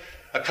el-Sheikh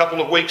a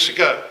couple of weeks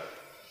ago.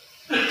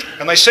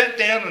 And they sat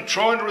down and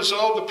tried to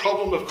resolve the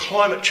problem of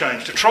climate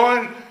change, to try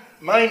and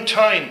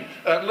maintain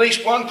at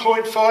least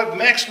 1.5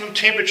 maximum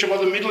temperature by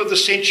the middle of the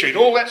century, and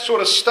all that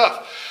sort of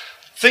stuff,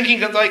 thinking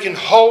that they can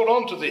hold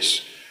on to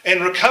this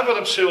and recover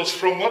themselves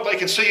from what they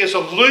can see as a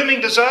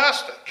looming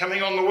disaster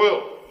coming on the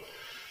world.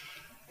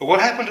 But what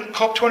happened at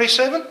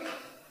COP27?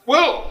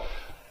 Well,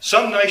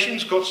 some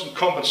nations got some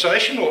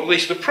compensation, or at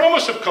least the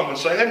promise of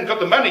compensation. They haven't got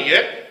the money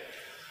yet.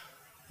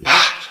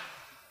 But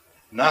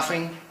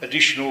nothing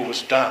additional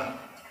was done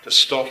to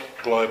stop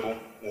global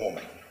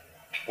warming.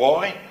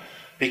 Why?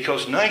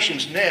 because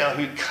nations now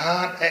who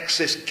can't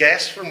access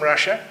gas from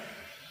Russia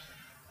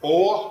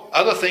or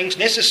other things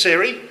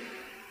necessary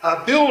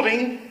are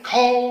building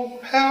coal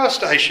power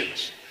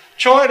stations.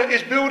 China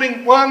is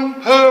building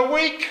one per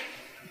week.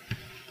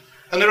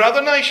 And there are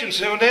other nations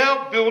who are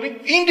now building,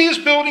 India's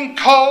building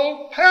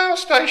coal power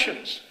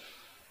stations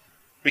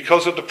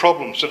because of the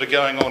problems that are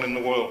going on in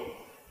the world.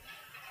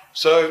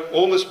 So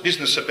all this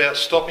business about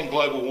stopping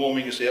global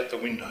warming is out the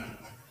window.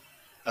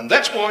 And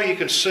that's why you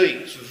can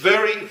see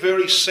very,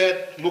 very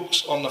sad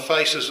looks on the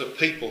faces of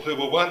people who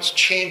were once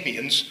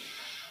champions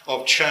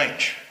of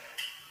change.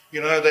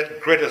 You know,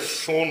 that Greta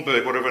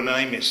Thunberg, whatever her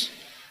name is.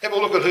 Have a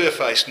look at her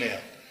face now.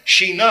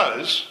 She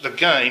knows the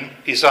game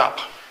is up.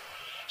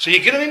 So you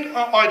get an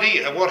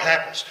idea of what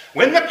happens.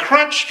 When the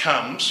crunch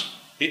comes,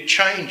 it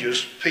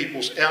changes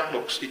people's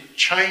outlooks. It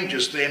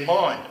changes their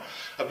mind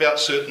about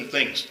certain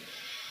things.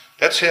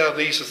 That's how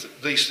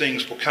these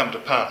things will come to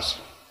pass.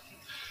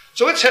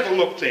 So let's have a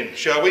look then,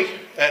 shall we,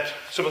 at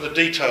some of the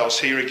details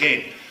here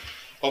again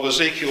of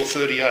Ezekiel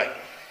 38.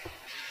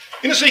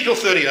 In Ezekiel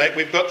 38,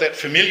 we've got that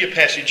familiar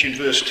passage in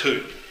verse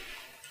 2.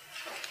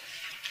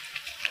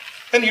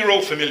 And you're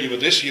all familiar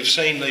with this. You've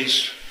seen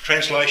these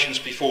translations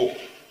before.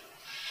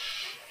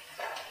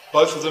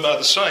 Both of them are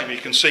the same. You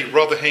can see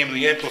Rotherham and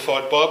the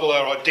Amplified Bible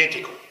are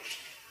identical.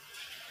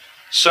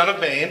 Son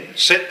of man,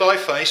 set thy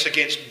face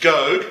against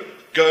Gog.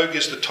 Gog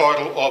is the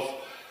title of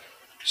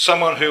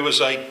someone who was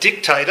a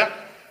dictator.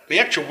 The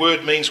actual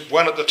word means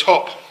one at the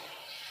top.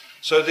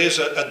 So there's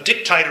a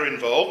dictator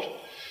involved,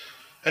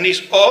 and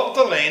he's of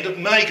the land of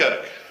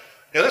Magog.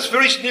 Now that's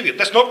very significant.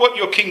 That's not what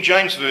your King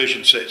James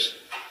Version says.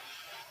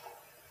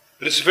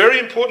 But it's very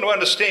important to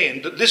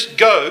understand that this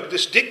Gog,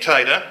 this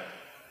dictator,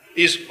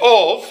 is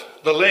of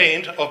the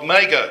land of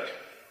Magog.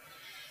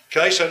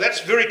 Okay, so that's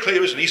very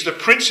clear, isn't it? He's the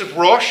prince of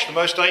Rosh, the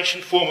most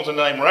ancient form of the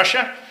name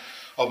Russia,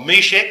 of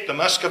Meshech, the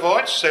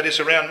Muscovites, that is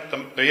around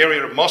the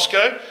area of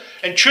Moscow,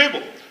 and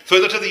Tubal,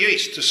 further to the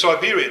east, to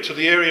Siberia, to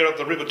the area of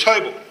the river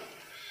Tobol.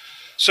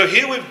 So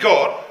here we've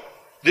got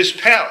this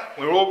power.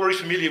 We're all very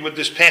familiar with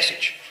this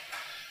passage.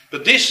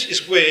 But this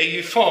is where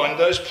you find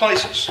those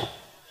places.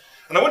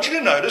 And I want you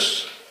to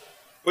notice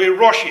where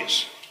Rosh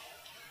is.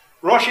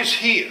 Rosh is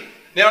here.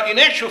 Now, in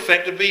actual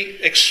fact, to be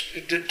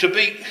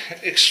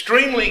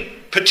extremely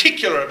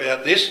particular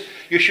about this,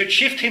 you should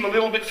shift him a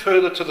little bit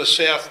further to the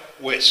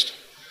southwest.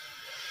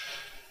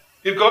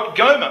 You've got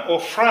Goma, or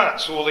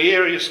France, or the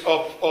areas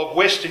of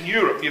Western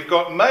Europe. You've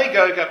got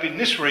Magog up in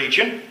this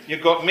region.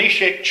 You've got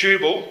Meshech,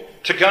 Tubal,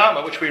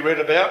 Togarmah, which we read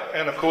about,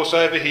 and of course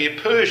over here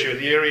Persia,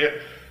 the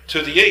area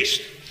to the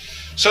east.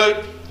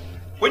 So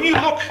when you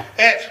look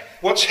at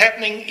what's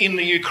happening in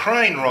the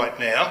Ukraine right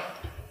now,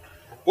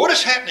 what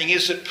is happening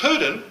is that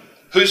Putin,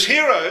 whose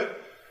hero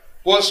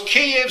was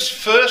Kiev's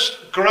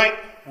first great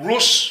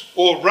Rus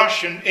or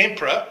Russian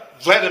emperor,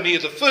 Vladimir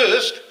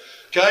I,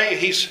 okay,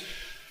 he's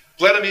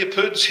Vladimir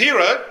Putin's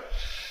hero,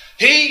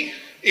 he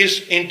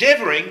is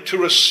endeavouring to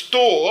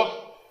restore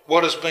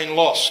what has been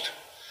lost.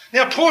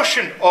 Now, a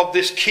portion of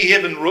this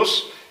Kievan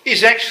Rus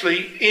is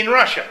actually in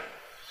Russia,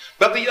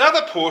 but the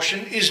other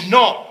portion is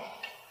not.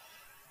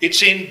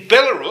 It's in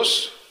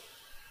Belarus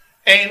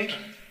and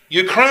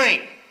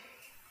Ukraine,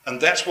 and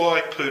that's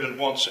why Putin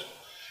wants it.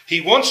 He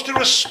wants to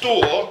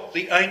restore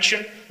the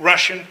ancient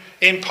Russian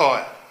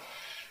Empire.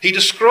 He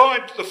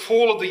described the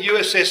fall of the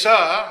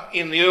USSR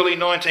in the early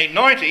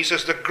 1990s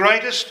as the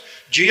greatest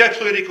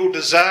geopolitical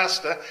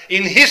disaster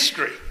in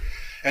history,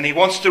 and he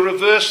wants to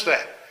reverse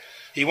that.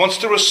 He wants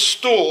to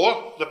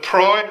restore the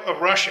pride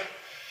of Russia.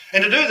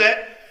 And to do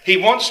that, he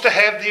wants to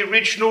have the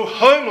original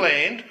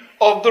homeland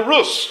of the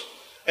Rus.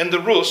 And the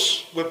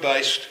Rus were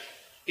based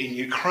in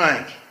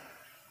Ukraine.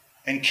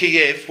 And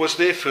Kiev was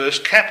their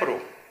first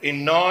capital.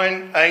 In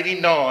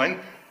 989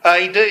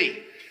 AD,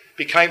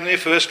 became their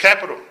first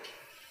capital.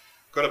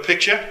 Got a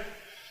picture?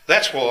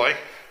 That's why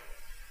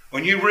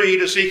when you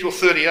read Ezekiel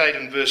 38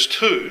 and verse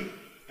 2,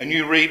 and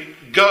you read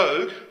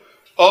Gog,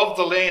 of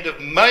the land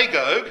of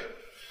Magog,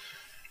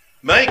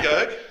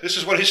 Magog, this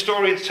is what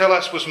historians tell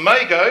us was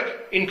Magog,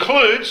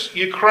 includes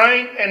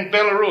Ukraine and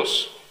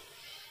Belarus.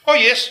 Oh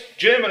yes,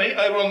 Germany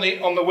over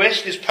on the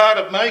west is part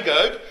of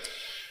Magog,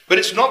 but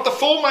it's not the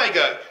full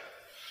Magog.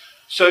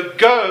 So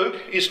Gog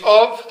is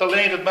of the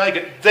land of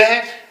Magog.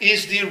 That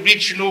is the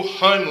original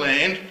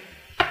homeland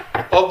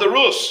of the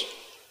Rus,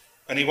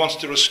 and he wants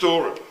to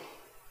restore it.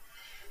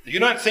 You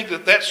don't think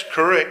that that's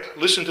correct?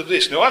 Listen to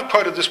this. Now, I've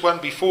quoted this one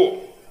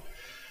before,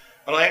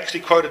 and I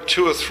actually quoted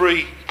 2 or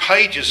 3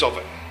 pages of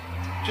it.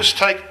 Just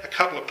take a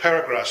couple of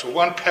paragraphs, or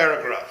one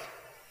paragraph,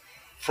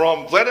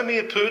 from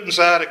Vladimir Putin's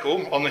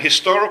article on the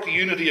historical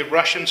unity of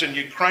Russians and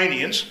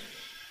Ukrainians,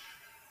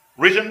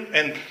 written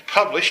and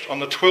published on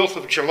the 12th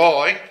of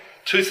July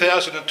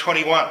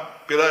 2021, a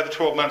bit over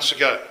 12 months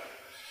ago.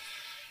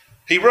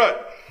 He wrote,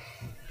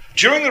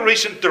 during the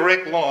recent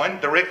direct line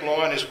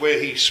is where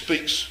he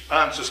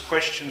answers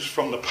questions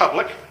from the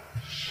public,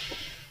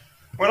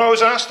 when I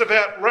was asked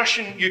about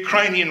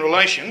Russian-Ukrainian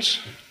relations,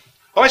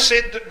 I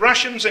said that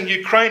Russians and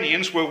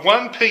Ukrainians were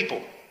one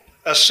people,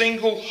 a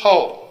single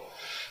whole.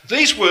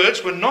 These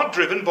words were not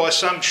driven by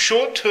some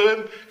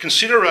short-term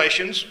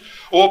considerations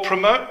or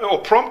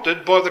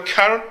prompted by the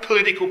current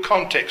political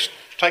context.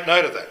 Take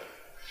note of that.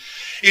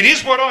 It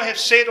is what I have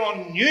said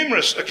on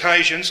numerous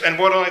occasions and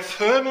what I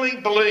firmly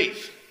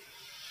believe.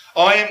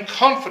 I am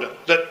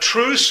confident that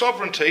true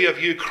sovereignty of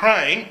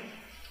Ukraine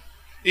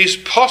is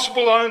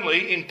possible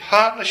only in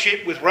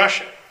partnership with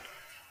Russia.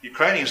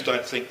 Ukrainians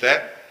don't think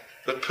that,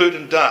 but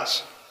Putin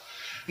does.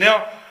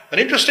 Now, an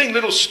interesting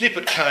little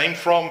snippet came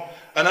from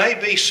an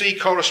ABC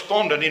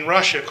correspondent in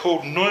Russia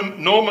called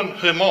Norman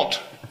Hermont.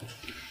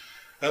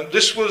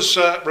 This was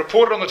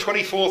reported on the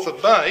 24th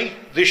of May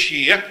this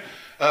year,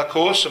 of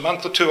course, a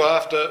month or two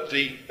after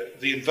the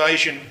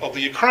invasion of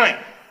the Ukraine.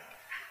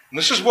 And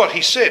this is what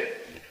he said.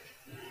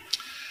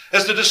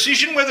 As the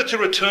decision whether to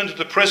return to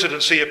the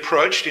presidency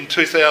approached in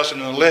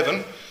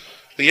 2011,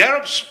 the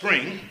Arab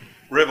Spring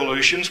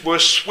revolutions were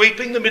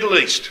sweeping the Middle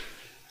East.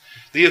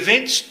 The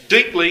events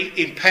deeply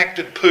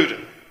impacted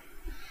Putin.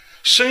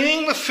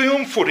 Seeing the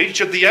film footage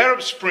of the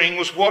Arab Spring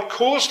was what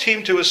caused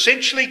him to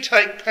essentially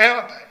take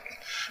power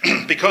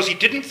back because he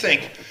didn't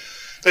think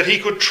that he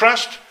could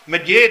trust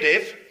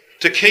Medvedev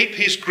to keep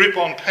his grip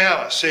on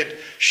power, said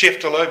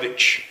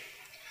Sheftalovich.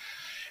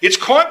 It's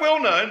quite well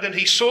known that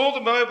he saw the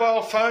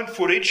mobile phone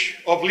footage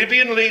of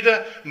Libyan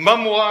leader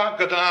Muammar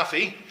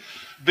Gaddafi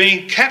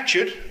being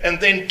captured and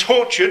then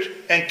tortured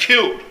and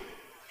killed.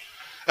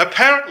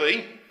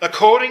 Apparently,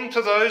 according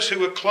to those who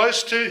were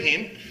close to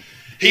him,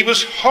 he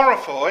was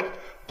horrified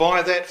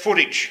by that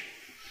footage.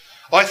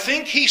 I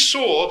think he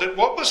saw that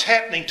what was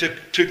happening to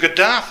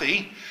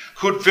Gaddafi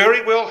could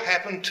very well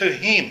happen to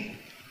him.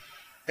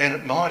 And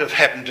it might have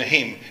happened to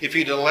him if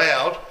he'd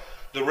allowed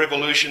the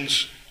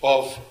revolutions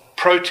of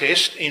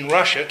protest in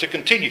Russia to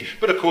continue.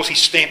 But of course he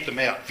stamped them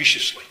out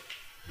viciously.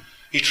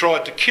 He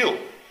tried to kill,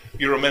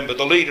 you remember,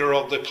 the leader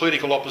of the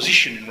political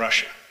opposition in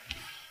Russia.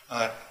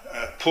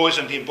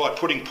 Poisoned him by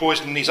putting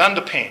poison in his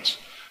underpants,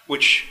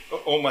 which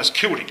almost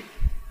killed him.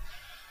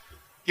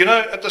 You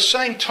know, at the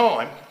same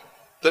time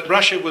that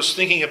Russia was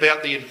thinking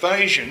about the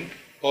invasion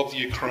of the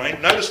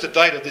Ukraine, notice the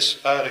date of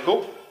this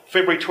article,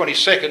 February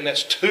 22nd,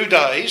 that's 2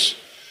 days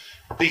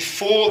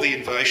before the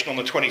invasion on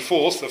the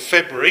 24th of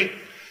February.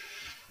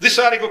 This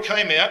article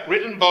came out,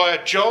 written by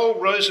Joel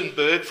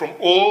Rosenberg from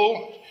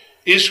All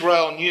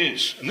Israel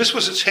News, and this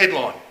was its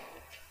headline.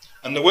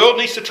 And the world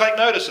needs to take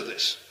notice of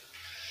this.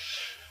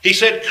 He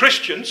said,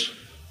 Christians,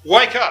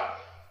 wake up.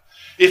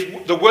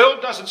 If the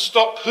world doesn't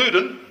stop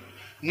Putin,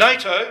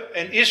 NATO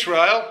and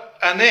Israel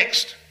are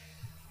next.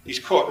 He's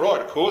quite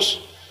right, of course.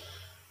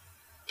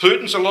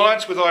 Putin's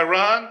alliance with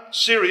Iran,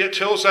 Syria,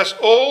 tells us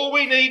all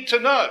we need to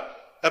know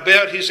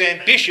about his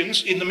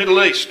ambitions in the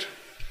Middle East.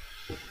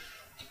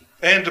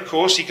 And, of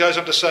course, he goes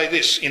on to say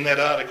this in that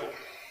article.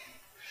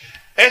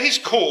 At his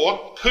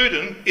core,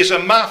 Putin is a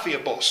mafia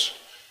boss,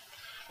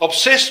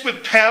 obsessed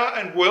with power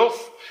and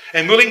wealth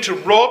and willing to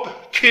rob,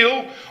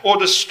 kill or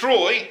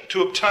destroy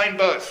to obtain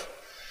both.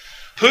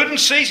 Putin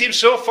sees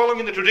himself following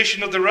in the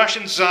tradition of the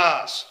Russian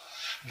Tsars,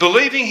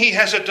 believing he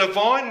has a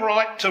divine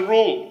right to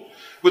rule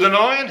with an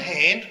iron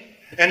hand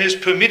and is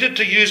permitted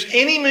to use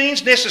any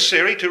means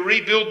necessary to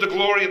rebuild the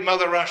glory of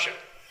Mother Russia.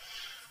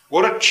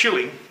 What a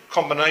chilling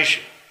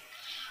combination.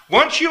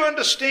 Once you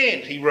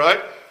understand, he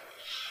wrote,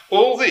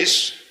 all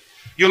this,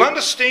 you'll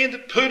understand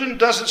that Putin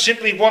doesn't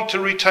simply want to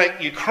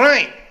retake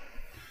Ukraine.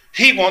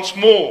 He wants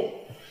more.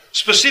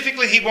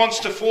 Specifically, he wants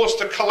to force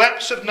the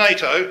collapse of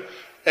NATO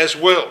as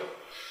well.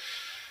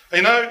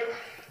 You know,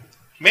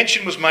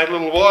 mention was made a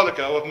little while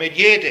ago of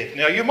Medvedev.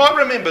 Now, you might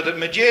remember that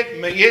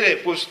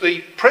Medvedev was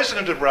the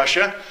president of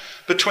Russia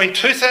between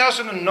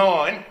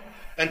 2009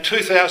 and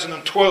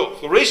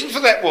 2012. The reason for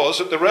that was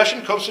that the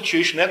Russian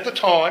constitution at the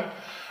time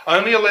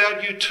only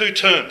allowed you 2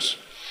 terms.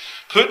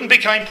 Putin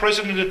became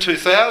president in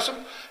 2000.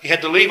 He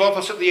had to leave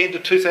office at the end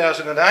of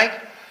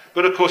 2008,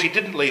 but of course he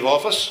didn't leave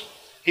office.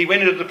 He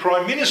went into the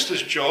Prime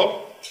Minister's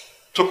job,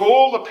 took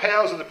all the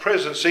powers of the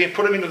presidency and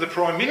put him into the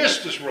Prime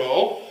Minister's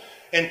role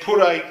and put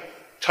a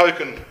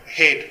token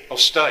head of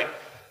state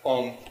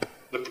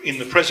in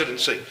the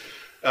presidency,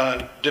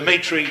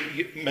 Dmitry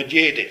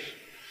Medvedev.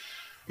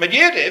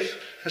 Medvedev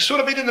has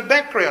sort of been in the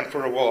background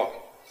for a while,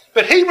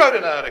 but he wrote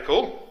an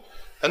article,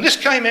 and this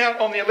came out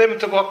on the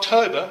 11th of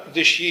October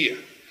this year.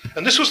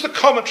 And this was the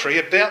commentary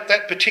about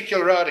that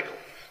particular article.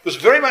 It was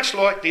very much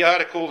like the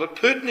article that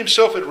Putin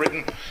himself had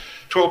written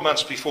 12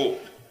 months before.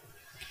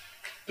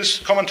 This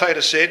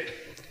commentator said,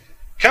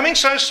 coming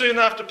so soon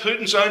after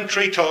Putin's own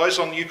treatise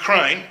on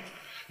Ukraine,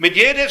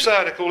 Medvedev's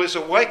article is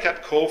a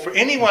wake-up call for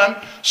anyone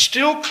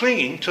still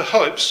clinging to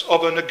hopes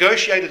of a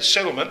negotiated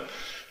settlement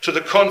to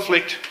the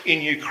conflict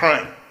in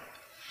Ukraine.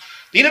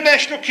 The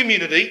international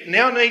community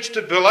now needs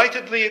to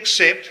belatedly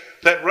accept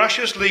that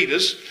Russia's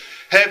leaders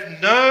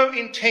have no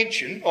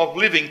intention of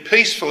living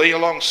peacefully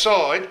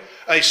alongside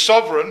a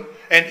sovereign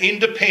and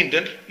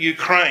independent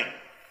Ukraine.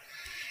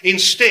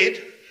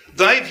 Instead,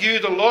 they view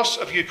the loss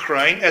of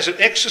Ukraine as an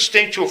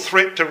existential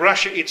threat to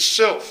Russia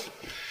itself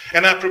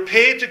and are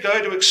prepared to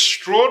go to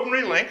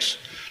extraordinary lengths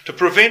to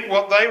prevent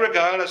what they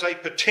regard as a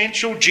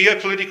potential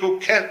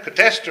geopolitical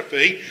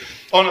catastrophe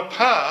on a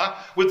par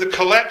with the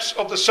collapse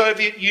of the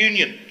Soviet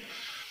Union.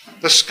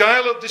 The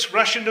scale of this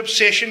Russian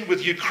obsession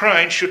with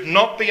Ukraine should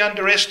not be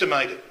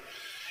underestimated.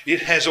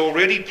 It has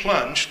already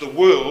plunged the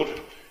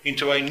world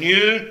into a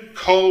new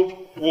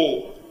Cold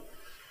War.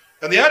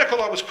 And the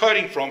article I was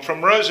quoting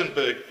from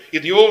Rosenberg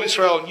in the All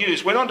Israel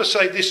News, went on to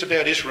say this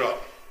about Israel.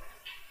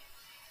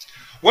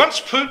 Once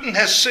Putin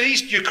has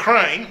seized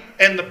Ukraine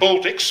and the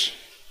Baltics,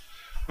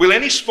 will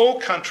any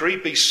small country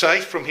be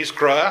safe from his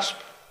grasp?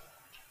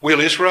 Will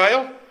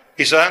Israel?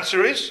 His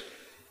answer is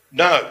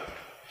no.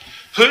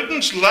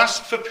 Putin's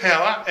lust for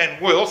power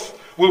and wealth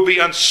will be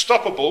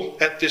unstoppable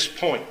at this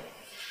point.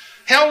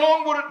 How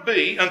long would it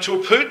be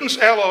until Putin's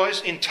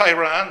allies in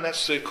Tehran,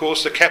 that's of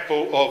course the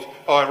capital of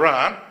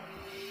Iran,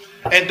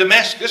 and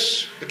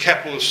Damascus, the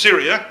capital of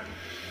Syria,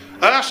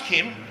 ask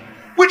him,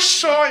 which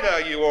side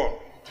are you on,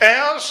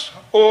 ours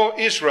or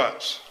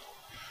Israel's?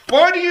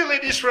 Why do you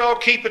let Israel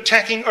keep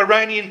attacking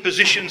Iranian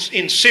positions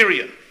in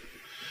Syria?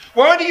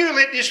 Why do you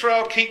let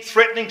Israel keep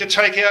threatening to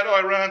take out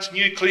Iran's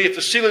nuclear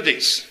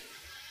facilities?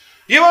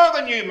 You are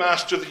the new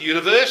master of the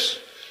universe.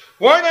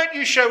 Why don't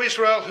you show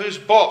Israel who's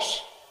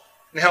boss?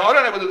 Now, I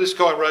don't know whether this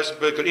guy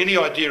Rosenberg got any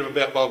idea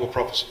about Bible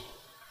prophecy,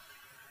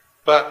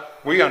 but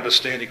we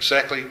understand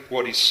exactly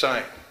what he's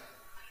saying,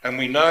 and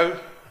we know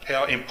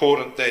how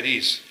important that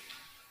is,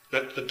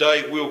 that the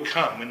day will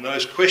come when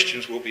those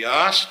questions will be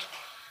asked,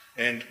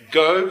 and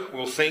Gog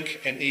will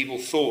think an evil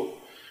thought,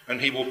 and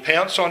he will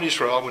pounce on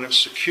Israel when it's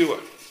secure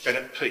and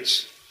at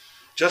peace,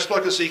 just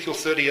like Ezekiel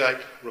 38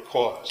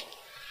 requires.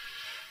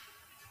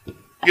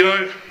 You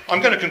know,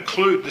 I'm going to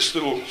conclude this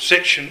little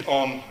section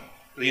on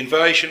the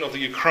invasion of the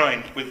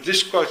Ukraine with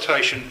this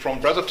quotation from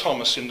Brother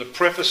Thomas in the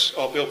preface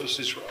of Elpis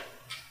Israel.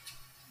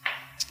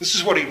 This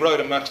is what he wrote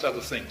amongst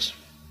other things.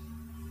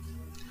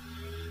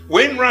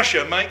 When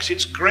Russia makes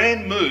its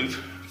grand move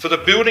for the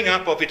building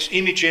up of its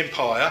image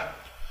empire,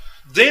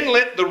 then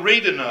let the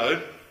reader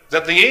know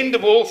that the end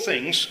of all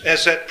things,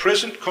 as at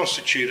present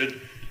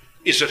constituted,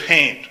 is at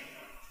hand.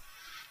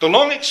 The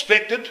long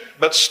expected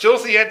but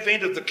stealthy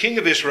advent of the King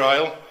of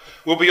Israel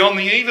will be on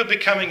the eve of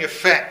becoming a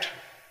fact,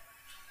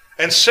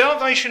 and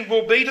salvation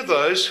will be to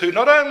those who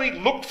not only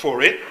looked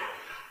for it,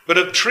 but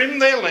have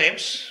trimmed their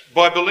lamps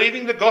by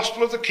believing the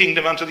gospel of the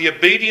kingdom unto the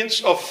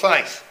obedience of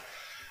faith,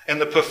 and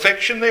the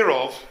perfection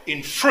thereof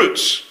in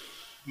fruits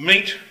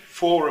meet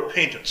for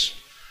repentance.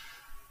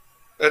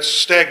 That's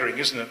staggering,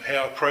 isn't it,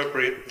 how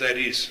appropriate that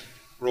is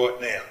right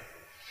now.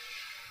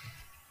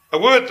 A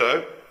word,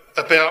 though,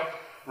 about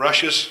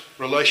Russia's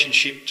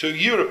relationship to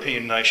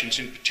European nations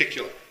in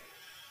particular.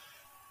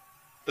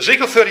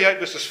 Ezekiel 38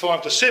 verses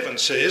 5 to 7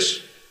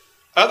 says,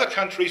 other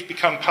countries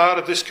become part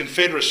of this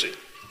confederacy.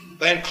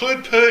 They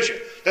include Persia.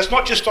 That's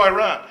not just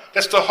Iran.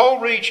 That's the whole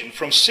region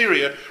from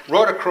Syria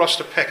right across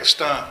to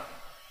Pakistan.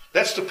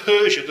 That's the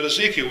Persia that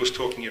Ezekiel was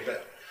talking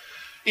about.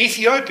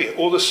 Ethiopia,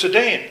 or the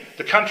Sudan,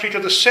 the country to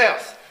the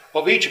south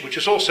of Egypt, which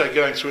is also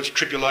going through its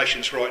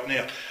tribulations right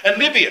now. And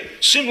Libya,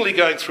 similarly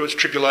going through its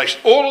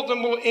tribulations. All of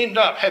them will end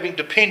up having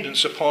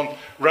dependence upon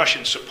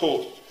Russian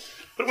support.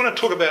 But I don't want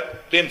to talk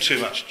about them too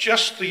much,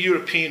 just the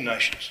European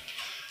nations.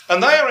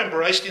 And they are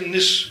embraced in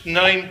this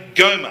name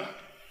Gomer.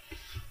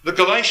 The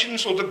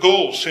Galatians or the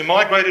Gauls, who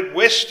migrated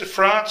west to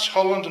France,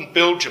 Holland and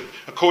Belgium,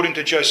 according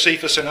to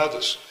Josephus and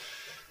others.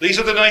 These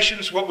are the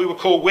nations, what we would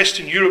call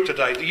Western Europe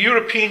today, the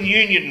European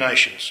Union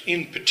nations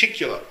in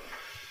particular.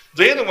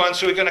 They're the ones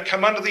who are going to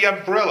come under the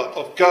umbrella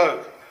of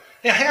Gog.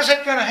 Now, how's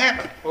that going to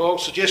happen? Well, I'll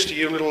suggest to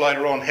you a little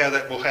later on how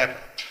that will happen.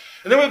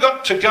 And then we've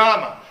got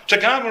Togarmah.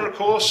 Togarmah, of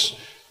course,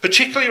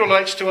 particularly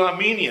relates to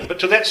Armenia, but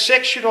to that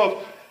section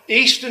of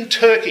eastern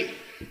Turkey.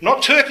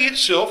 Not Turkey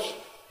itself,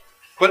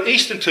 but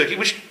eastern Turkey,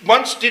 which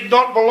once did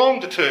not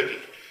belong to Turkey.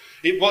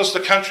 It was the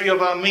country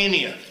of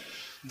Armenia.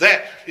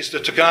 That is the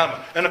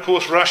Togarmah. And of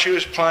course, Russia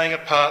is playing a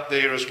part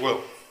there as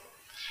well.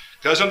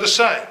 Goes on to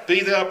say,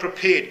 be thou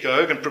prepared,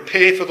 Gog, and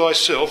prepare for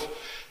thyself,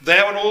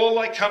 thou and all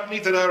thy company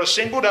that are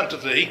assembled unto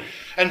thee,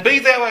 and be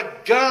thou a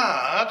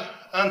guard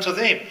unto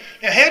them.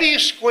 Now, how do you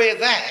square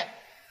that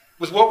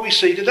with what we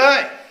see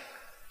today?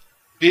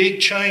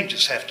 Big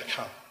changes have to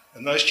come,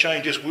 and those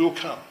changes will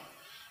come.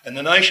 And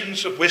the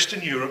nations of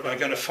Western Europe are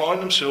going to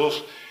find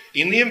themselves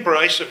in the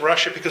embrace of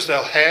Russia because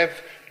they'll have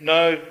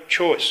no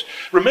choice.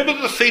 Remember,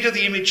 the feet of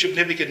the image of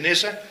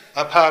Nebuchadnezzar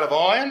are part of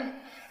iron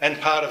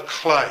and part of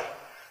clay.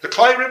 The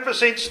clay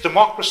represents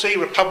democracy,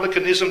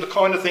 republicanism, the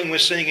kind of thing we're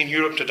seeing in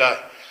Europe today.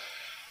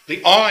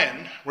 The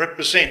iron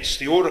represents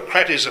the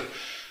autocratism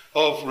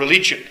of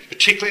religion,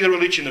 particularly the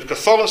religion of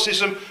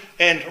Catholicism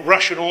and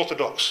Russian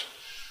Orthodox.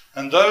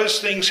 And those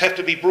things have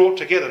to be brought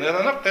together.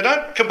 Now, they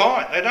don't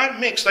combine, they don't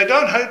mix, they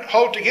don't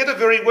hold together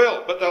very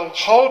well, but they'll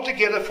hold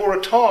together for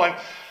a time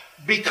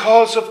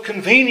because of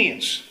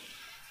convenience.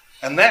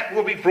 And that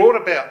will be brought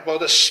about by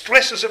the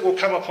stresses that will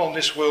come upon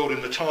this world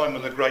in the time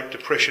when the Great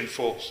Depression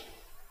falls.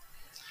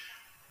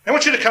 I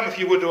want you to come, if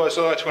you would, to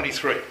Isaiah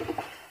 23.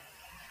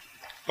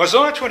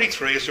 Isaiah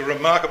 23 is a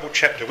remarkable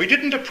chapter. We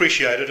didn't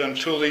appreciate it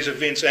until these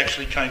events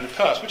actually came to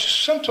pass, which is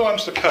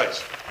sometimes the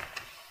case.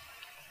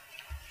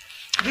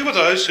 There were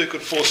those who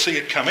could foresee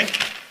it coming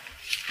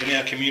in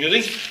our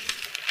community,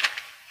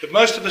 but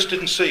most of us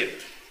didn't see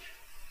it.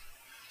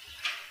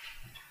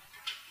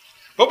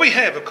 What we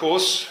have, of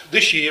course,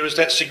 this year is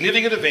that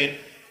significant event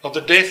of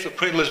the death of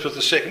Queen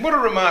Elizabeth II. What a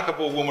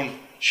remarkable woman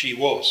she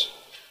was,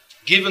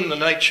 given the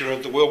nature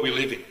of the world we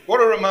live in.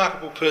 What a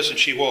remarkable person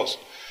she was.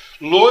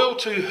 Loyal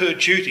to her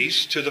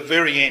duties to the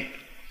very end.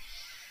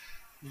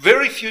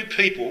 Very few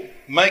people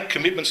make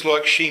commitments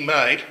like she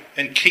made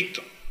and keep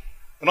them.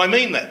 And I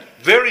mean that.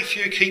 Very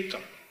few keep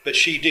them, but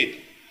she did.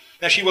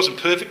 Now, she wasn't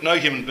perfect. No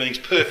human being's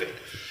perfect.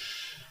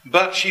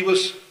 But she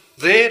was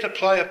there to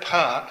play a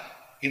part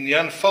in the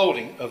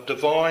unfolding of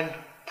divine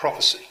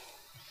prophecy.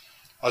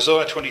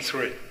 Isaiah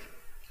 23.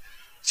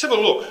 Let's have a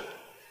look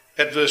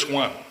at verse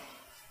 1.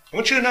 I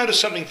want you to notice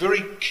something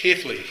very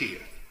carefully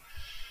here.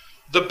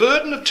 The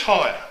burden of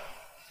Tyre.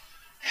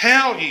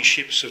 Howl, ye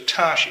ships of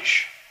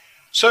Tarshish.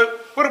 So,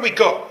 what have we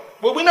got?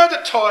 Well, we know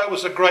that Tyre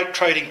was a great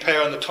trading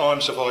power in the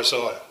times of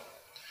Isaiah.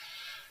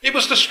 It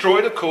was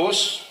destroyed, of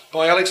course,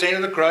 by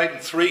Alexander the Great in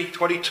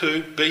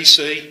 322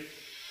 BC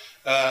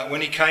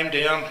when he came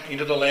down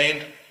into the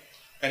land,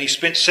 and he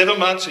spent 7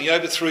 months and he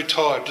overthrew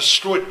Tyre,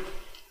 destroyed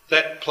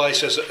that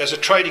place as a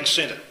trading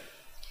centre.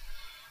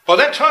 By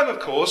that time, of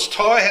course,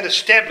 Tyre had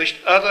established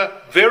other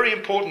very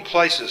important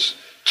places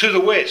to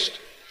the west.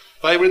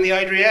 They were in the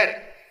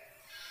Adriatic.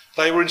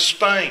 They were in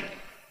Spain,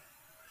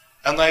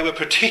 and they were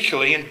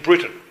particularly in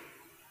Britain.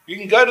 You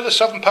can go to the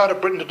southern part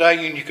of Britain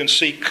today and you can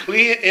see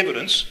clear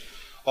evidence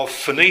of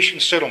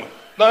Phoenician settlement.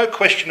 No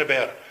question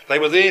about it. They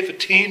were there for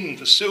tin and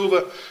for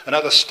silver and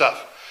other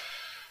stuff.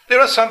 There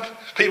are some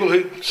people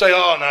who say,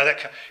 oh no, that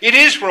can't. It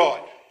is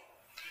right.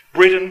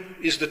 Britain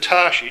is the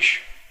Tarshish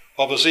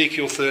of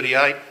Ezekiel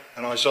 38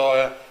 and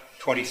Isaiah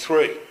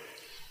 23.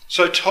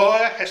 So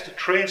Tyre has to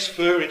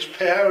transfer its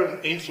power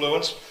and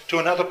influence to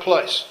another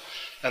place.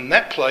 And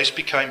that place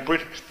became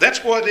Britain.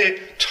 That's why they're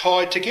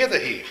tied together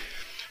here.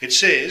 It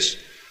says,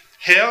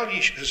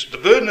 the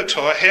burden of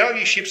Tyre, howl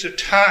ye ships of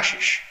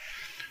Tarshish,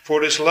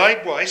 for it is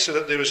laid waste so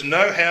that there is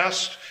no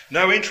house,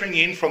 no entering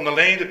in from the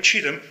land of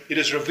Chittim, it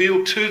is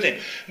revealed to them.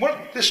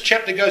 What this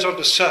chapter goes on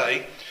to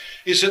say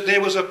is that there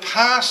was a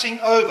passing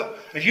over.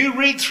 And you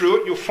read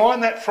through it, you'll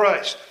find that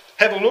phrase.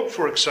 Have a look,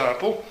 for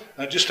example,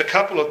 just a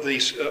couple of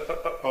these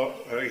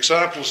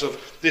examples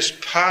of this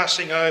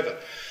passing over.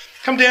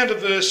 Come down to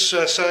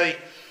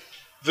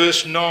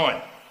verse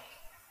 9.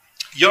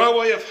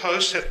 Yahweh of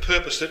hosts hath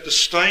purposed it to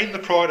stain the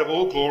pride of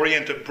all glory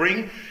and to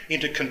bring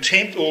into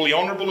contempt all the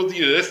honourable of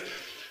the earth.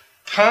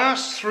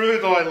 Pass through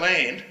thy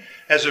land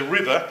as a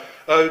river,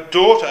 O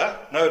daughter,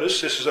 notice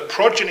this is a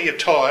progeny of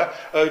Tyre,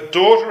 O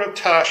daughter of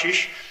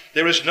Tarshish,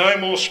 there is no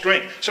more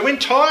strength. So when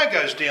Tyre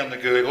goes down the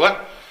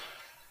gurgler,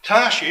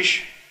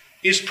 Tarshish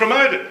is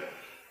promoted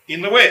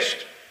in the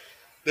west.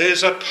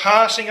 There's a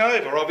passing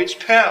over of its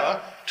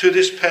power to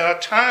this power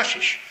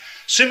Tarshish.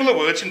 Similar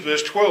words in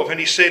verse 12. And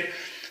he said,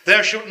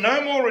 Thou shalt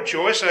no more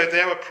rejoice, O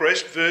thou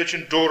oppressed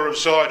virgin daughter of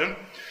Zidon.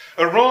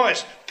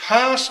 Arise,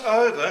 pass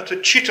over to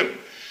Chittim.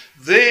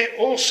 There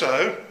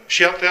also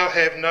shalt thou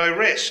have no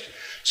rest.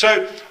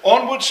 So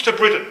onwards to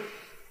Britain.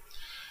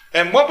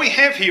 And what we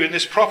have here in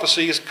this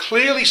prophecy is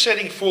clearly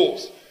setting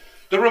forth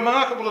the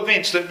remarkable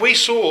events that we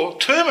saw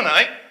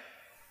terminate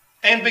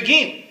and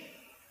begin.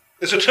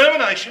 There's a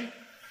termination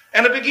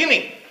and a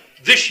beginning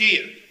this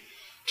year,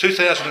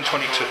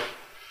 2022.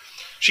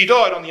 She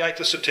died on the 8th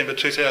of September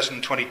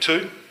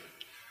 2022.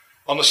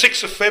 On the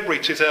 6th of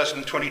February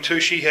 2022,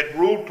 she had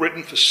ruled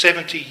Britain for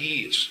 70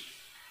 years.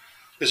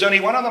 There's only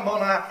one other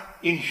monarch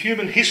in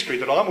human history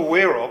that I'm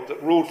aware of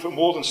that ruled for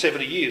more than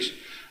 70 years,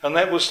 and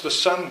that was the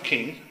Sun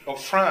King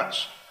of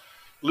France,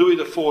 Louis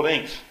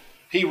XIV.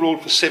 He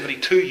ruled for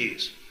 72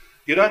 years.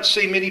 You don't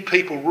see many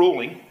people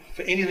ruling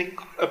for anything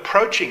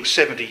approaching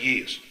 70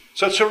 years.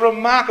 So it's a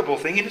remarkable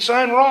thing in its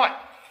own right.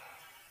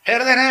 How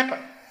did that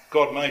happen?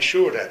 God made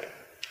sure it happened.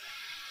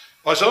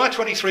 Isaiah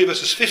 23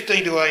 verses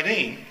 15 to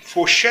 18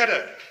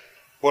 foreshadowed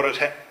what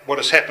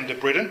has happened to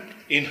Britain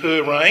in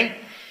her reign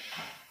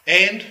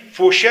and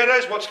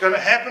foreshadows what's going to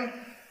happen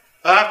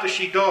after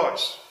she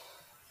dies.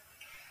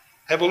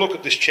 Have a look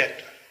at this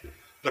chapter.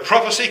 The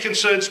prophecy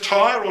concerns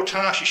Tyre or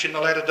Tarshish in the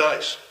latter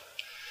days.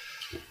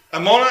 A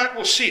monarch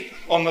will sit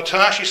on the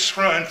Tarshish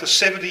throne for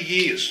 70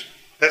 years.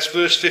 That's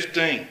verse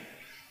 15.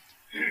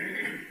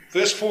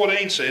 Verse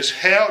 14 says,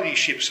 Howl, ye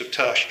ships of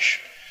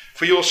Tarshish,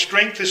 for your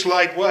strength is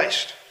laid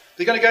waste.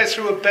 They're going to go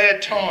through a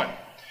bad time.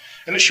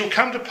 And it shall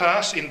come to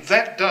pass in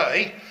that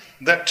day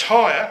that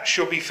Tyre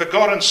shall be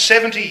forgotten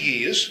 70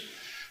 years,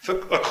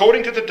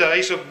 according to the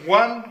days of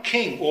one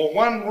king or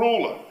one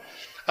ruler.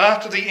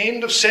 After the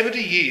end of 70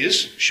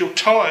 years shall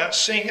Tyre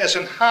sing as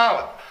an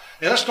harlot.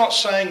 Now that's not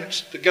saying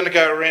that they're going to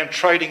go around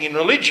trading in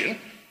religion,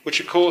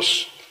 which of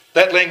course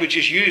that language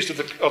is used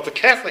of the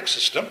Catholic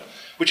system,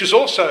 which is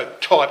also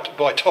typed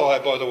by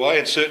Tyre, by the way,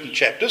 in certain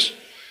chapters.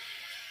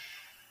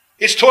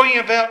 It's talking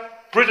about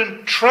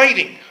Britain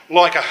trading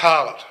like a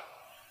harlot.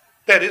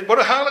 That is what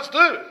do harlots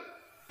do.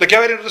 They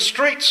go out into the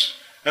streets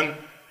and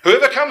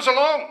whoever comes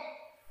along,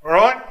 all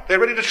right, they're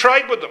ready to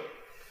trade with them.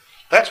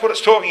 That's what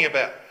it's talking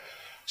about.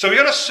 So we're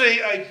going to see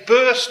a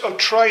burst of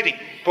trading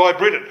by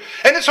Britain.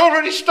 And it's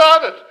already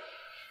started.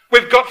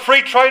 We've got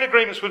free trade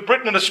agreements with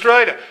Britain and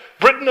Australia,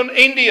 Britain and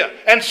India,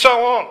 and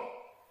so on.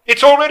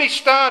 It's already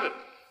started.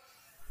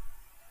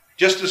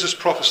 Just as this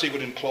prophecy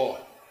would imply.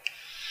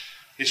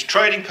 Its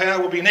trading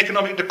power will be in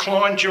economic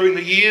decline during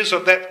the years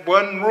of that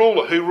one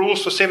ruler who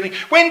rules for 70.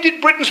 When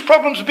did Britain's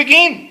problems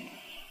begin?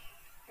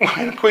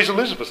 When Queen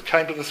Elizabeth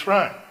came to the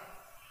throne.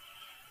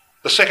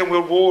 The Second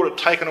World War had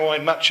taken away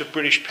much of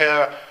British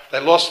power. They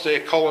lost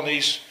their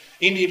colonies.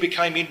 India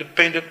became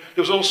independent.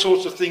 There was all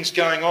sorts of things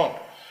going on.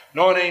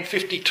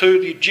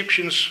 1952, the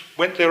Egyptians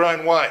went their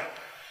own way.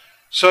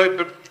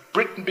 So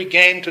Britain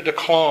began to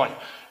decline,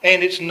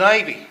 and its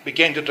navy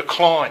began to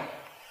decline,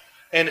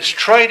 and its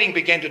trading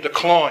began to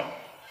decline.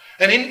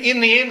 And in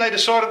the end, they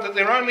decided that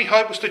their only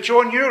hope was to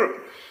join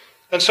Europe.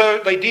 And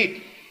so they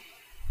did.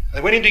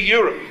 They went into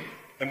Europe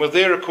and were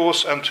there, of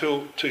course,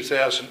 until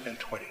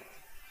 2020.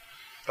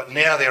 But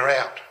now they're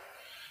out.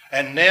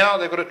 And now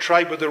they've got to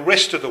trade with the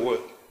rest of the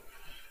world.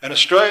 And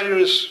Australia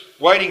is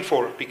waiting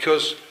for it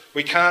because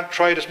we can't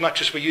trade as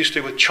much as we used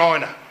to with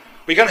China.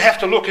 We're going to have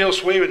to look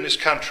elsewhere in this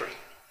country.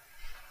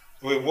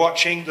 We're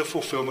watching the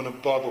fulfilment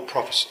of Bible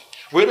prophecy.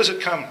 Where does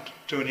it come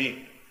to an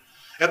end?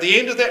 At the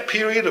end of that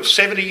period of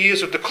 70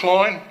 years of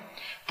decline,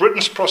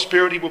 Britain's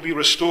prosperity will be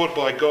restored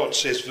by God,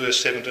 says verse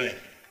 17.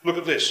 Look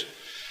at this.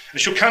 And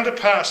it shall come to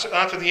pass that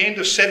after the end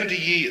of 70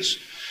 years,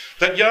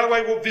 that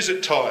Yahweh will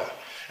visit Tyre,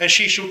 and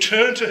she shall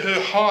turn to her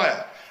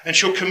hire, and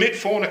shall commit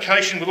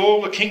fornication with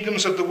all the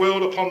kingdoms of the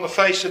world upon the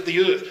face of the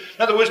earth.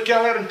 In other words,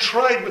 go out and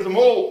trade with them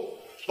all,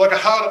 like a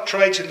harlot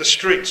trades in the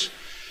streets.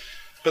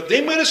 But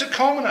then where does it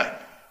culminate?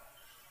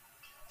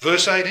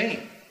 Verse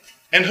 18.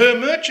 And her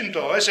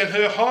merchandise and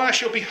her hire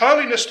shall be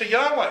holiness to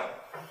Yahweh.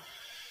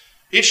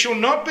 It shall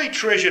not be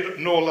treasured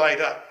nor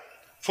laid up,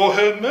 for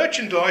her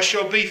merchandise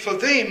shall be for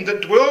them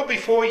that dwell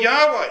before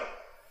Yahweh.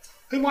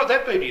 Who might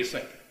that be, do you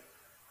think?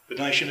 The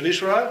nation of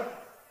Israel?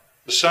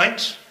 The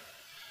saints?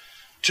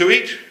 To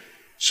eat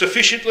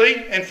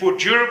sufficiently and for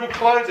durable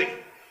clothing.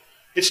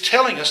 It's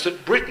telling us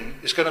that Britain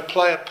is going to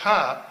play a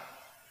part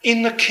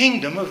in the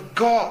kingdom of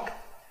God,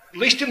 at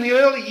least in the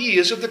early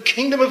years of the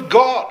kingdom of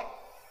God.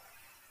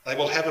 They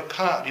will have a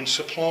part in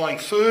supplying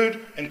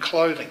food and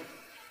clothing.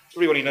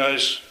 Everybody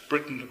knows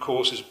Britain, of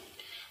course,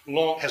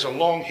 has a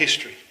long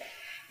history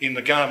in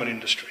the garment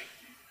industry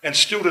and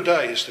still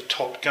today is the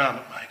top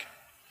garment maker.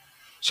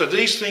 So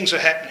these things are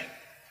happening.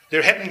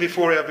 They're happening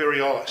before our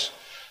very eyes.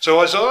 So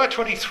Isaiah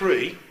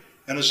 23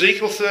 and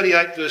Ezekiel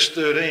 38 verse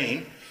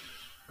 13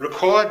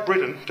 required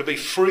Britain to be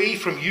free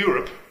from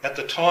Europe at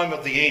the time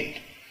of the end.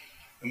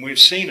 And we've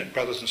seen it,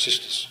 brothers and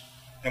sisters.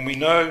 And we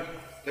know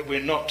that we're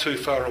not too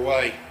far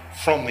away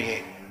from the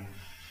end.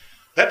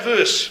 That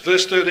verse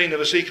 13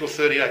 of Ezekiel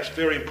 38 is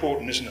very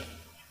important, isn't it?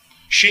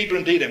 Sheba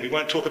and Dedan, we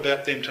won't talk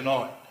about them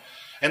tonight.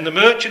 And the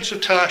merchants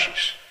of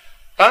Tarshish.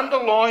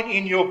 Underline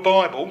in your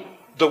Bible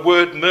the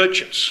word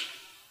merchants.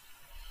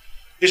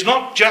 It's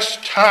not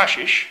just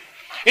Tarshish.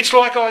 It's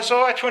like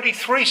Isaiah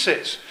 23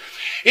 says.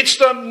 It's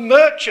the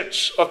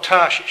merchants of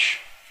Tarshish.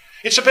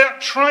 It's about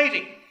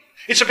trading.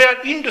 It's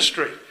about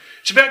industry.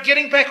 It's about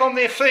getting back on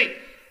their feet.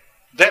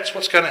 That's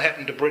what's going to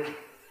happen to Britain.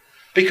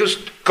 Because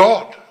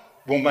God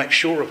will make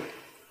sure of it.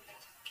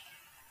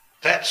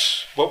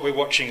 That's what we're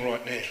watching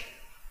right now.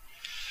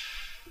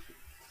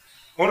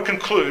 I want to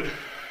conclude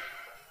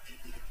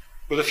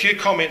with a few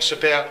comments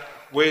about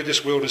where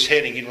this world is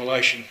heading in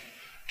relation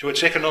to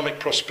its economic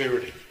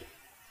prosperity.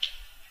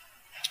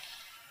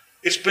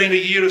 It's been a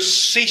year of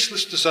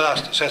ceaseless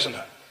disasters, hasn't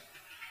it?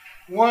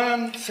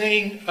 One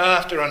thing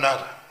after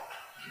another.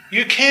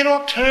 You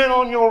cannot turn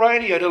on your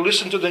radio to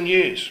listen to the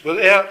news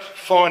without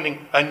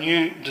finding a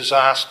new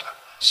disaster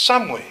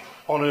somewhere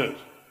on earth.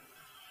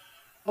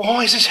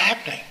 Why is this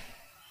happening?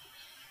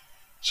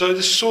 So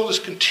this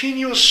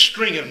continuous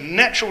string of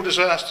natural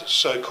disasters,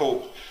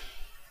 so-called,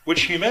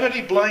 which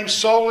humanity blames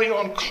solely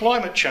on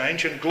climate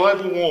change and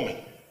global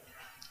warming.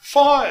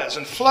 Fires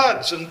and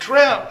floods and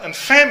drought and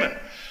famine,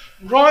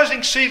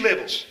 rising sea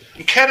levels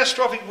and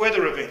catastrophic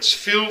weather events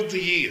filled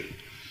the year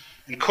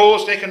and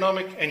caused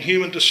economic and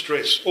human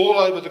distress all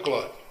over the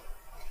globe.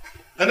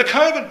 And the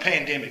COVID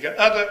pandemic and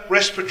other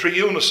respiratory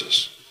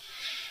illnesses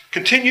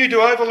continue to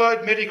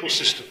overload medical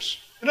systems.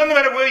 It doesn't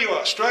matter where you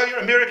are, Australia,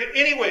 America,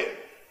 anywhere,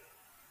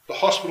 the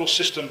hospital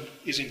system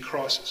is in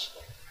crisis.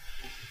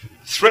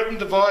 Threatened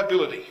the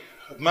viability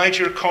of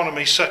major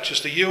economies such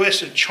as the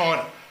US and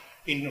China,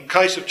 in the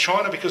case of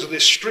China because of their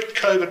strict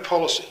COVID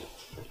policy.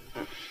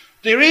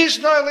 There is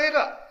no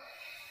let-up.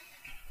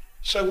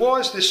 So why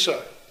is this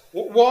so?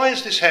 Why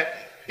is this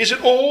happening? Is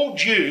it all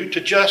due to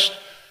just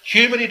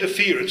human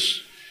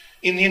interference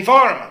in the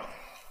environment?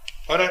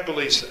 I don't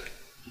believe so.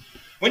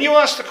 When you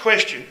ask the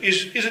question,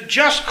 is it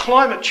just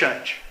climate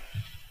change?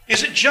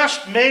 Is it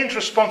just man's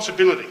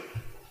responsibility?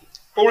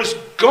 Or is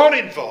God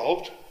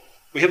involved?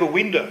 We have a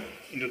window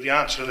into the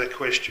answer to that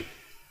question.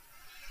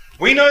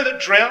 We know that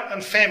drought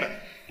and famine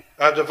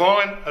are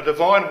a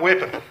divine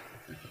weapon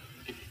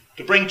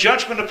to bring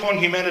judgment upon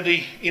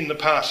humanity in the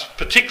past,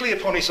 particularly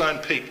upon his own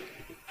people.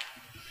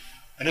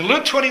 And in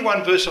Luke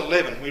 21 verse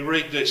 11 we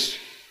read this.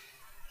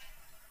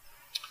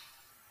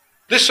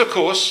 This, of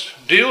course,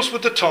 deals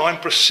with the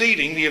time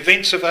preceding the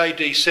events of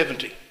AD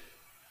 70.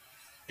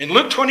 In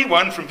Luke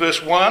 21 from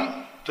verse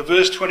 1 to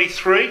verse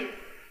 23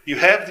 you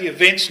have the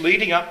events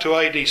leading up to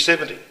AD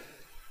 70.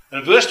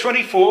 And verse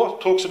 24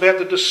 talks about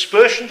the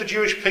dispersion of the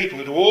Jewish people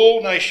into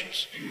all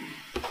nations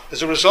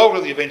as a result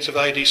of the events of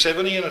AD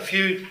 70 and a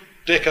few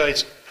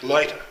decades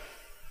later.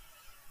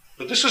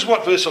 But this is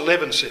what verse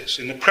 11 says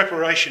in the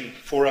preparation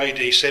for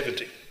AD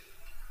 70.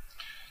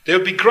 There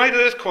would be great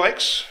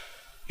earthquakes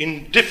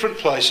in different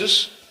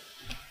places,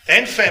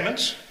 and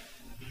famines,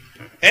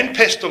 and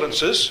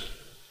pestilences,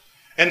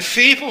 and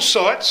fearful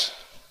sights,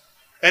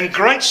 and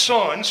great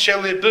signs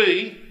shall there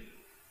be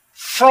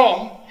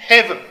from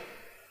heaven.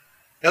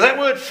 Now that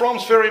word "from"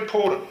 is very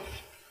important.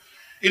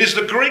 It is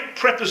the Greek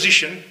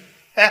preposition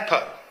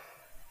apo.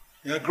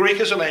 You know, Greek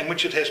is a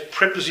language that has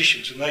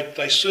prepositions, and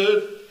they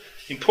serve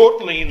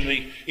importantly in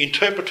the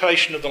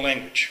interpretation of the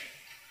language.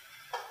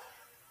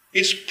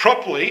 It's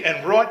properly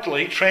and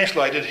rightly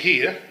translated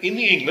here in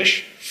the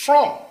English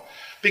 "from,"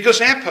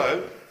 because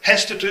apo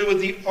has to do with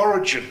the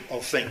origin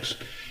of things.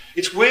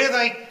 It's where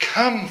they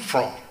come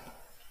from.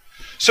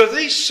 So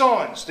these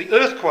signs, the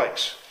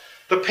earthquakes,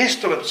 the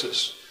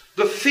pestilences,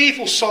 the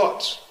fearful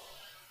sights,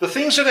 the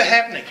things that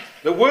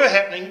were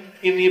happening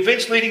in the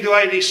events leading to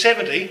AD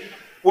 70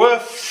 were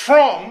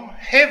from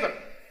heaven.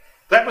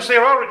 That was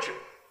their origin.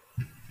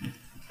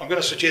 I'm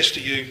going to suggest to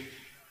you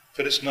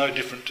that it's no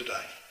different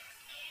today.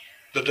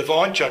 The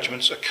divine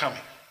judgments are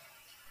coming.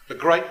 The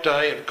great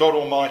day of God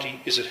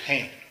Almighty is at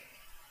hand.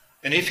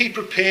 And if he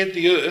prepared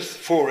the earth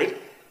for it,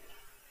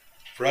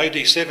 for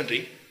AD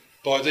 70,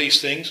 by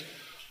these things,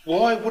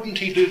 why wouldn't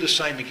he do the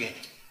same again?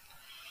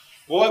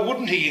 Why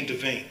wouldn't he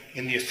intervene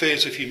in the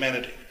affairs of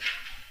humanity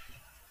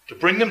to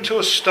bring them to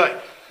a state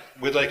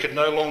where they could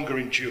no longer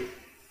endure?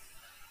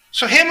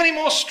 So how many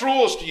more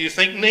straws do you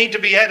think need to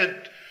be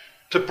added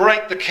to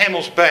break the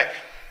camel's back?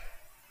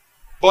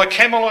 By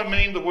camel I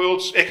mean the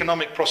world's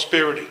economic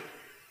prosperity.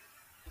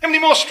 How many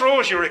more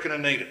straws do you reckon are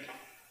needed?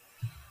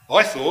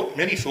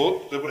 Many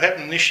thought that would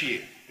happen this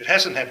year. It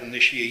hasn't happened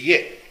this year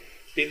yet.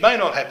 It may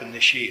not happen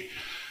this year.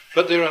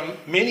 But there are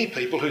many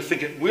people who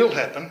think it will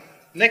happen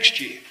next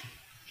year.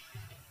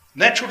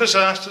 Natural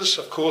disasters,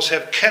 of course,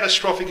 have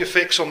catastrophic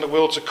effects on the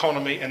world's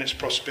economy and its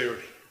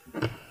prosperity.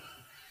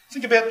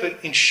 Think about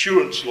the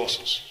insurance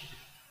losses.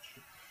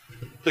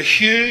 The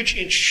huge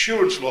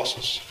insurance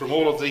losses from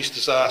all of these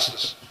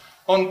disasters,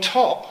 on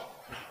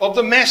top of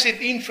the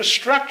massive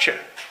infrastructure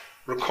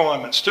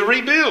requirements to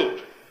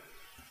rebuild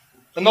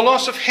and the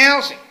loss of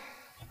housing.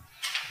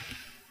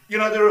 You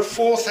know, there are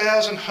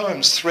 4,000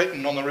 homes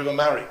threatened on the River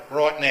Murray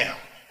right now.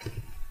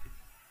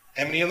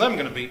 How many of them are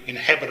going to be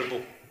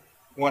inhabitable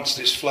once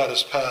this flood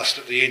has passed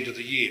at the end of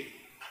the year?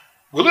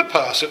 Will it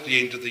pass at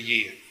the end of the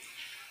year?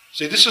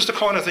 See, this is the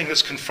kind of thing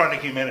that's confronting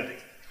humanity.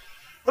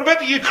 What about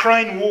the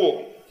Ukraine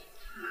war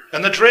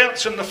and the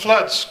droughts and the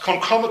floods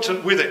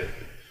concomitant with it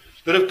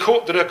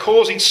that are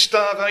causing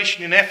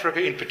starvation in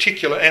Africa in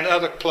particular and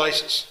other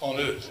places on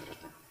earth?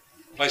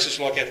 Places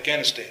like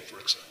Afghanistan, for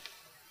example.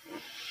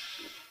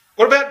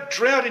 What about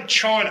drought in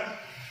China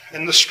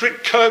and the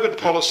strict COVID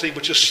policy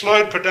which has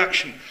slowed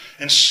production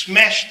and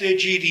smashed their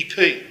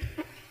GDP?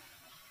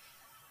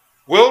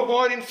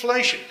 Worldwide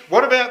inflation,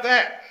 what about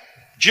that?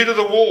 Due to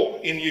the war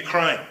in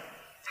Ukraine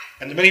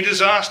and the many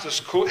disasters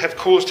have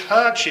caused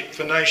hardship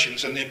for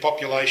nations and their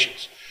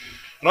populations.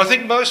 And I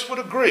think most would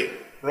agree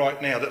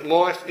right now that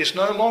life is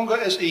no longer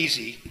as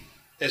easy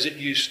as it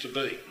used to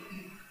be.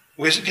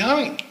 Where's it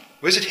going?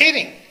 Where's it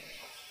heading?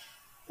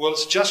 Well,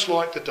 it's just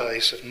like the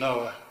days of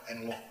Noah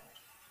and Lot.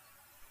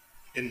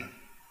 Isn't it?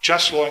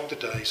 Just like the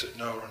days of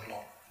Noah and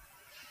Lot.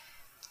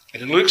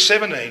 And in Luke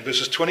 17,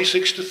 verses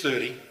 26 to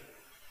 30,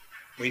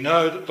 we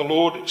know that the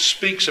Lord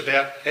speaks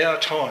about our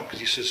time, because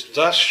he says,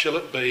 "Thus shall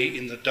it be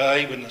in the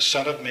day when the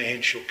Son of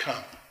Man shall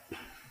come,"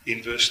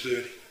 in verse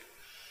 30.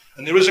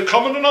 And there is a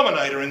common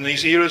denominator in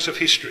these eras of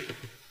history.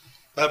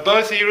 They are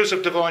both eras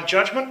of divine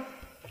judgment.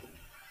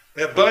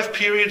 They are both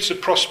periods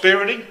of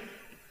prosperity.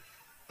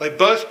 They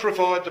both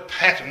provide the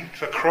pattern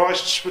for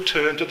Christ's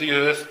return to the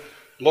earth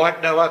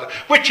like no other,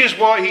 which is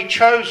why he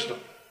chose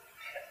them,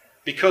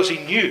 because he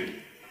knew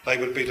they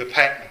would be the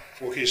pattern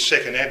for his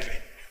second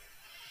advent.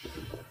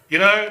 You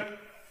know,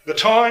 the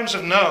times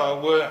of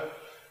Noah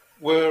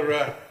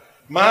were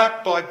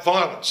marked by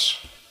violence.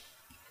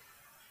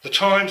 The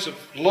times of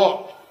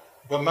Lot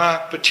were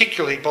marked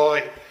particularly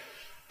by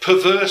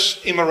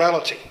perverse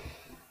immorality.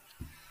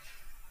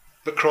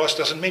 But Christ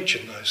doesn't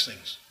mention those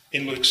things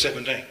in Luke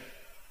 17.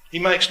 He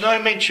makes no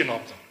mention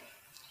of them.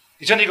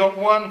 He's only got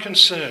one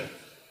concern.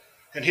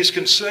 And his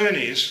concern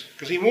is,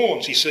 because he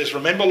warns, he says,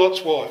 remember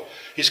Lot's wife.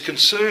 His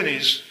concern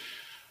is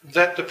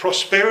that the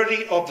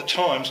prosperity of the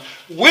times,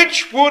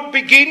 which would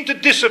begin to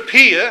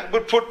disappear,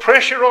 would put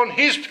pressure on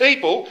his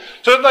people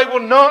so that they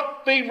will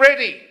not be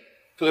ready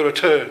for the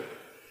return.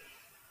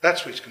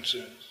 That's his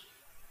concerns.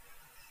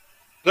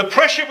 The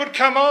pressure would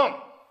come on.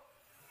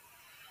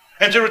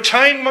 And to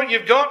retain what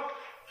you've got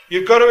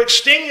to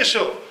extend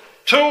yourself.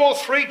 2 or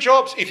 3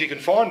 jobs, if you can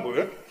find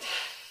work.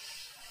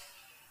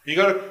 You've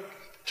got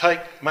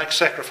to make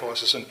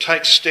sacrifices and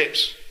take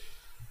steps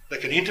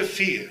that can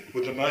interfere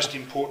with the most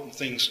important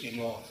things in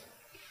life.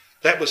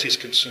 That was his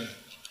concern.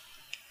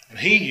 And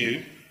he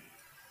knew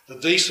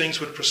that these things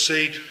would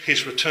precede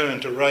his return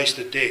to raise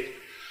the dead,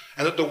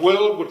 and that the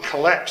world would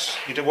collapse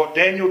into what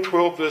Daniel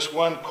 12 verse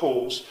 1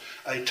 calls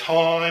a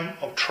time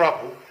of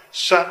trouble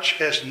such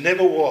as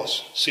never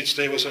was since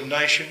there was a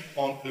nation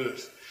on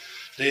earth.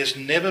 There's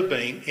never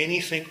been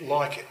anything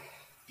like it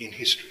in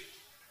history.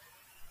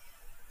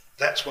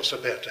 That's what's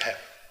about to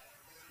happen.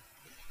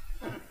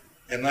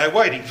 And they're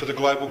waiting for the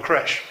global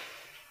crash.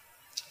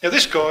 Now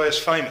this guy is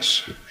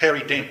famous,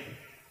 Harry Dent.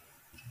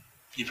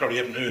 You probably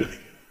haven't heard of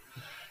him.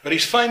 But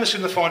he's famous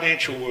in the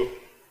financial world.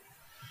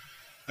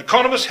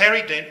 Economist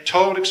Harry Dent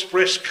told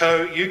Express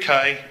Co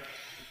UK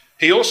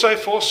he also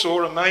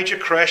foresaw a major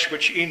crash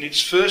which in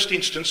its first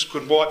instance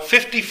could wipe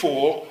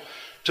 54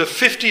 to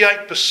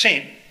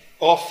 58%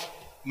 off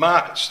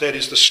markets, that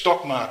is the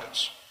stock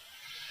markets.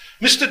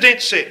 Mr.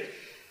 Dent said,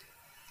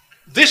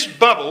 this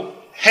bubble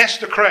has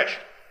to crash.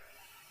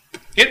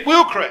 It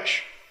will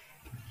crash.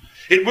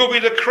 It will be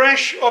the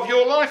crash of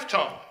your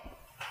lifetime.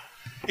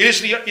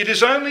 It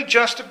has only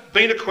just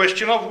been a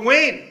question of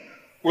when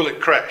will it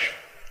crash.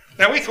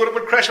 Now we thought it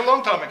would crash a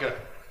long time ago.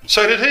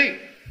 So did he.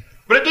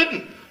 But it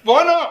didn't.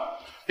 Why not?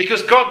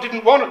 Because God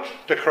didn't want it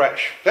to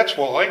crash. That's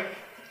why.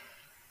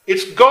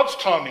 It's God's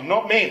timing,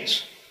 not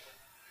men's.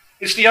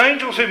 It's the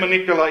angels who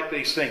manipulate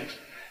these things.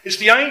 It's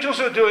the angels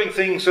who are doing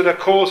things that are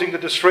causing the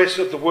distress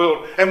of the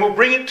world and will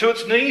bring it to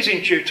its knees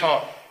in due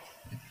time.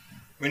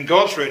 When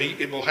God's ready,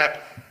 it will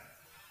happen.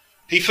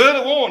 He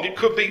further warned it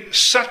could be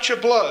such a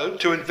blow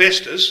to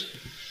investors,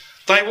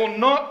 they will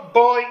not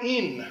buy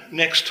in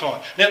next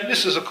time. Now,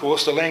 this is, of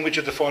course, the language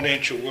of the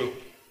financial world.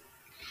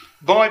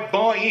 By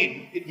buy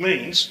in, it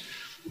means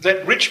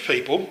that rich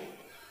people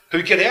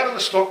who get out of the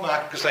stock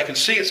market because they can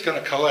see it's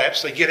going to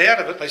collapse, they get out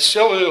of it, they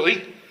sell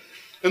early,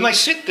 and they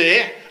sit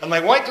there and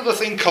they wait till the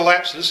thing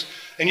collapses,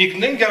 and you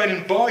can then go in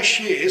and buy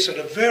shares at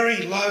a very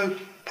low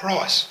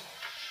price.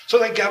 So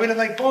they go in and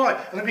they buy,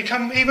 and they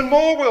become even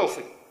more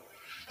wealthy.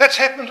 That's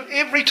happened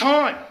every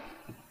time.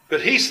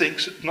 But he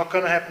thinks it's not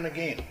going to happen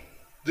again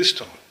this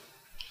time.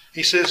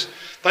 He says,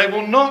 they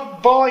will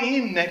not buy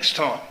in next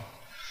time.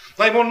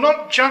 They will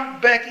not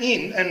jump back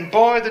in and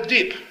buy the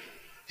dip,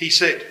 he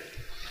said.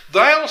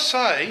 They'll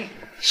say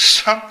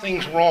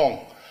something's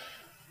wrong,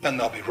 and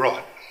they'll be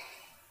right.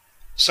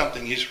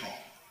 Something is wrong.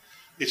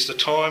 It's the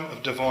time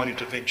of divine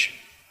intervention.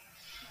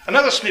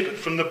 Another snippet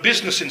from the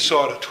Business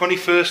Insider,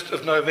 21st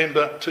of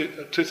November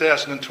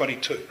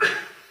 2022.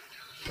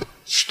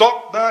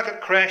 Stock market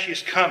crash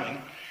is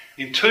coming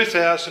in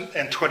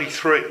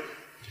 2023.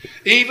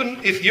 Even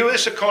if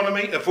US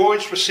economy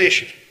avoids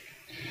recession,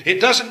 it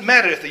doesn't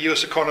matter if the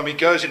US economy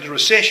goes into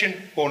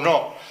recession or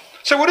not.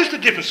 So what is the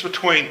difference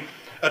between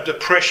a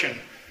depression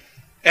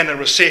and a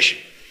recession?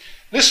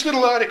 This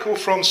little article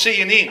from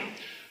CNN,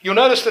 you'll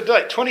notice the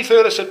date,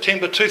 23rd of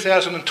September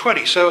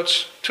 2020, so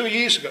it's 2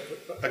 years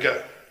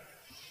ago.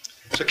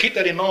 So keep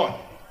that in mind.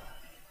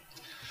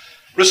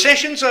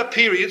 Recessions are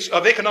periods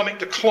of economic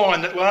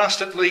decline that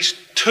last at least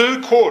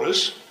 2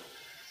 quarters,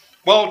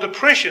 while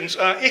depressions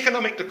are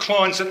economic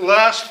declines that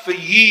last for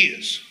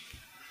years.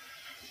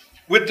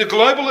 With the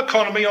global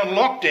economy on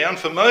lockdown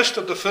for most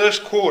of the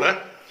first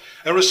quarter,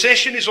 a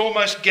recession is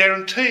almost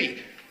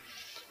guaranteed.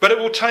 But it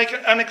will take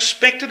an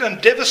unexpected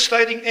and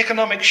devastating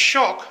economic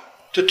shock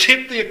to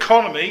tip the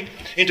economy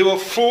into a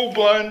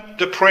full-blown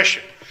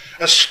depression.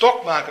 A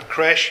stock market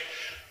crash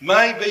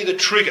may be the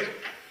trigger.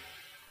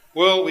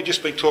 Well, we've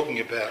just been talking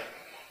about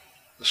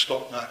the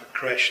stock market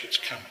crash that's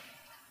coming.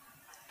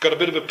 Got a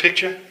bit of a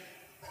picture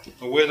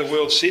of where the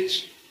world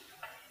sits?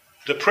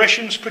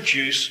 Depressions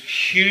produce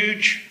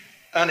huge,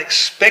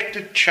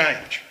 unexpected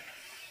change.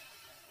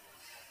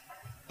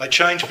 They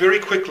change very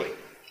quickly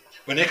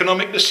when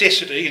economic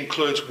necessity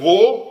includes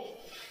war,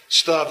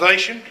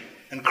 starvation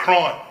and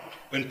crime,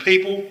 when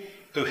people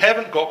who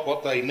haven't got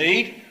what they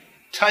need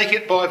take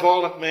it by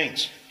violent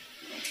means.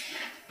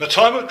 The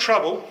time of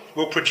trouble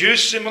will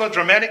produce similar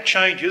dramatic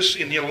changes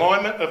in the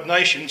alignment of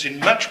nations in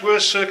much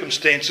worse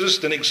circumstances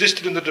than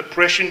existed in the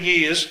Depression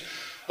years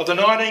of the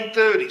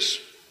 1930s.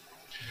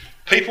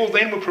 People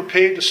then were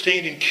prepared to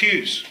stand in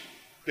queues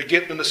to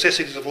get the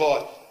necessities of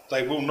life.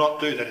 They will not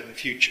do that in the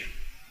future.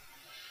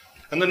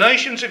 And the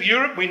nations of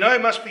Europe, we know,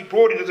 must be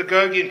brought into the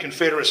Gogian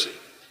Confederacy.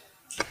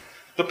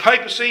 The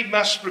papacy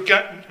must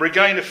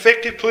regain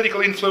effective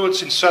political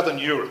influence in southern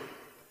Europe.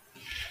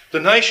 The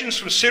nations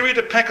from Syria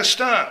to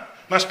Pakistan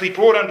must be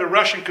brought under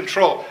Russian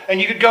control.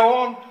 And you could go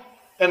on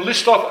and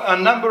list off a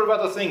number of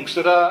other things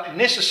that are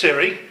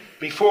necessary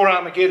before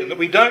Armageddon that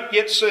we don't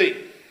yet see.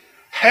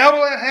 How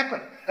will that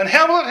happen? And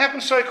how will it happen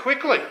so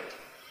quickly?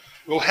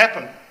 It will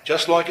happen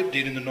just like it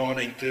did in the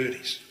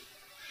 1930s,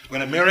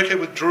 when America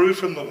withdrew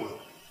from the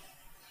world.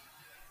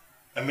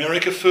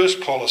 America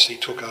First policy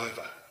took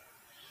over.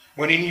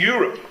 When in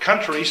Europe,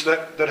 countries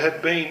that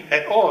had been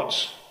at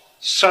odds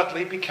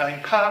suddenly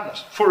became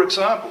partners. For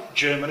example,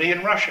 Germany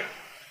and Russia.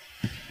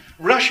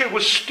 Russia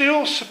was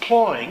still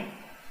supplying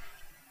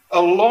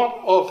a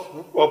lot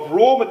of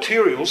raw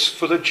materials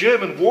for the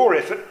German war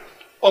effort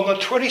on the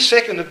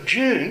 22nd of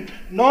June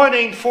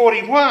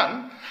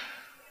 1941,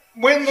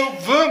 when the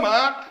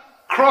Wehrmacht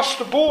crossed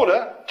the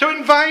border to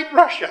invade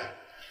Russia.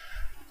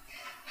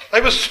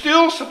 They were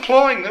still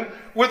supplying them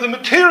with the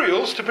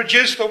materials to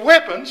produce the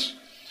weapons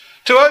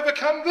to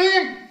overcome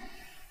them.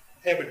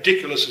 How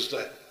ridiculous is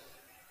that?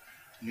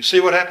 And you see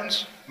what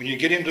happens when you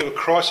get into a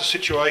crisis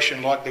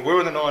situation like there were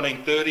in the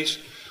 1930s?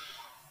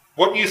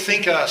 What you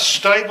think are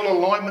stable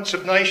alignments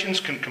of nations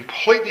can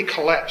completely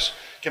collapse,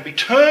 can be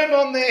turned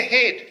on their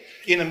head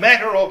in a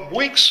matter of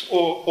weeks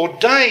or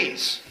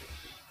days.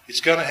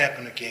 It's going to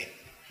happen again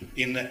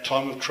in that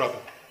time of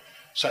trouble,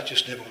 such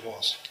as never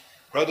was.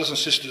 Brothers and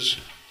sisters,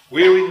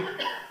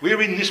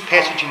 we're in this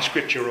passage in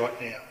Scripture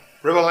right now,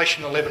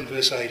 Revelation 11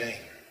 verse 18.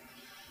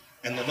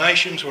 And the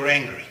nations were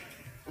angry,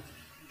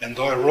 and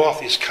thy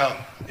wrath is come.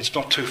 It's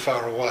not too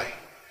far away.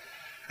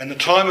 And the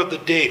time of the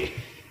dead,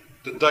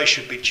 that they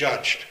should be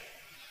judged,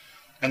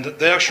 and that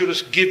thou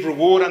shouldest give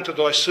reward unto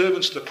thy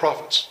servants the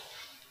prophets,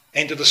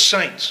 and to the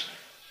saints,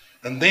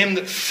 and them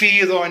that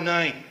fear thy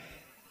name,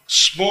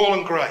 small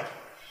and great,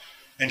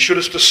 and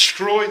shouldest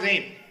destroy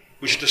them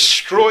which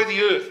destroy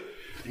the earth.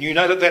 And you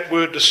know that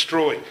word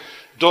destroy,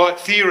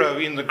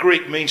 diathero in the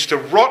Greek, means to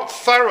rot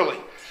thoroughly.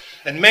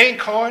 And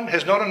mankind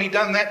has not only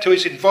done that to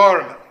his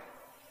environment,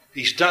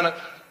 he's done it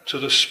to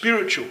the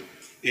spiritual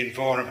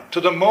environment, to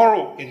the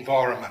moral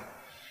environment.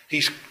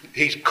 He's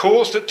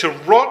caused it to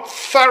rot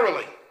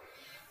thoroughly.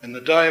 And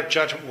the day of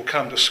judgment will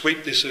come to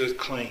sweep this earth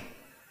clean.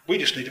 We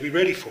just need to be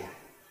ready for it.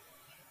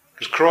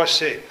 Because Christ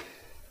said,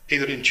 he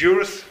that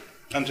endureth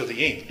unto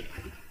the end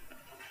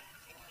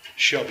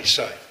shall be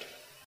saved.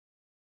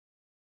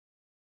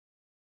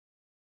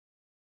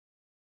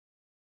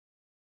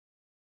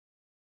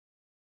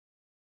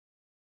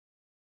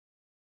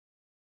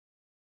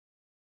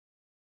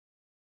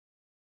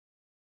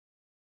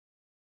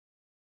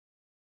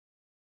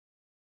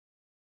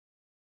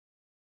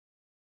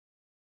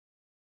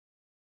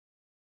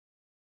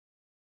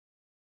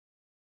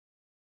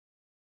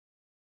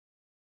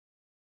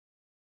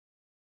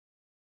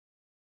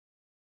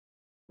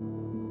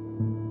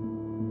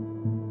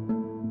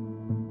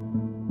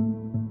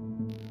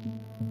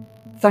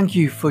 Thank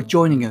you for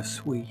joining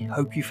us. We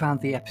hope you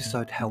found the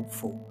episode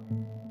helpful.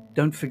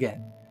 Don't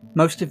forget,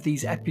 most of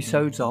these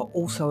episodes are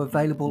also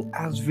available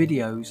as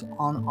videos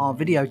on our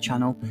video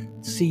channel,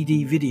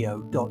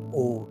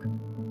 cdvideo.org.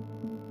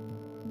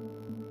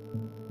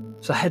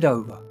 So head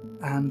over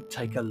and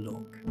take a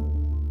look.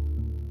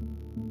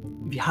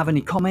 If you have any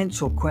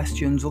comments or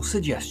questions or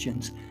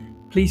suggestions,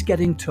 please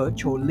get in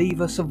touch or leave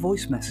us a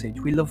voice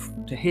message. We love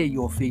to hear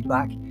your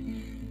feedback.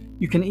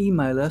 You can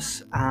email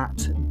us at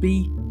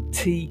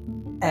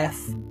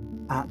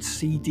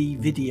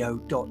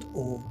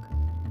btf@cdvideo.org.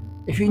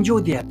 If you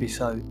enjoyed the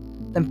episode,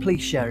 then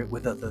please share it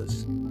with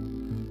others.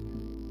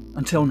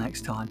 Until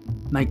next time,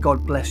 may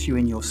God bless you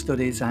in your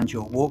studies and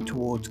your walk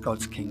towards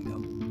God's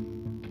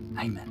kingdom.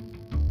 Amen.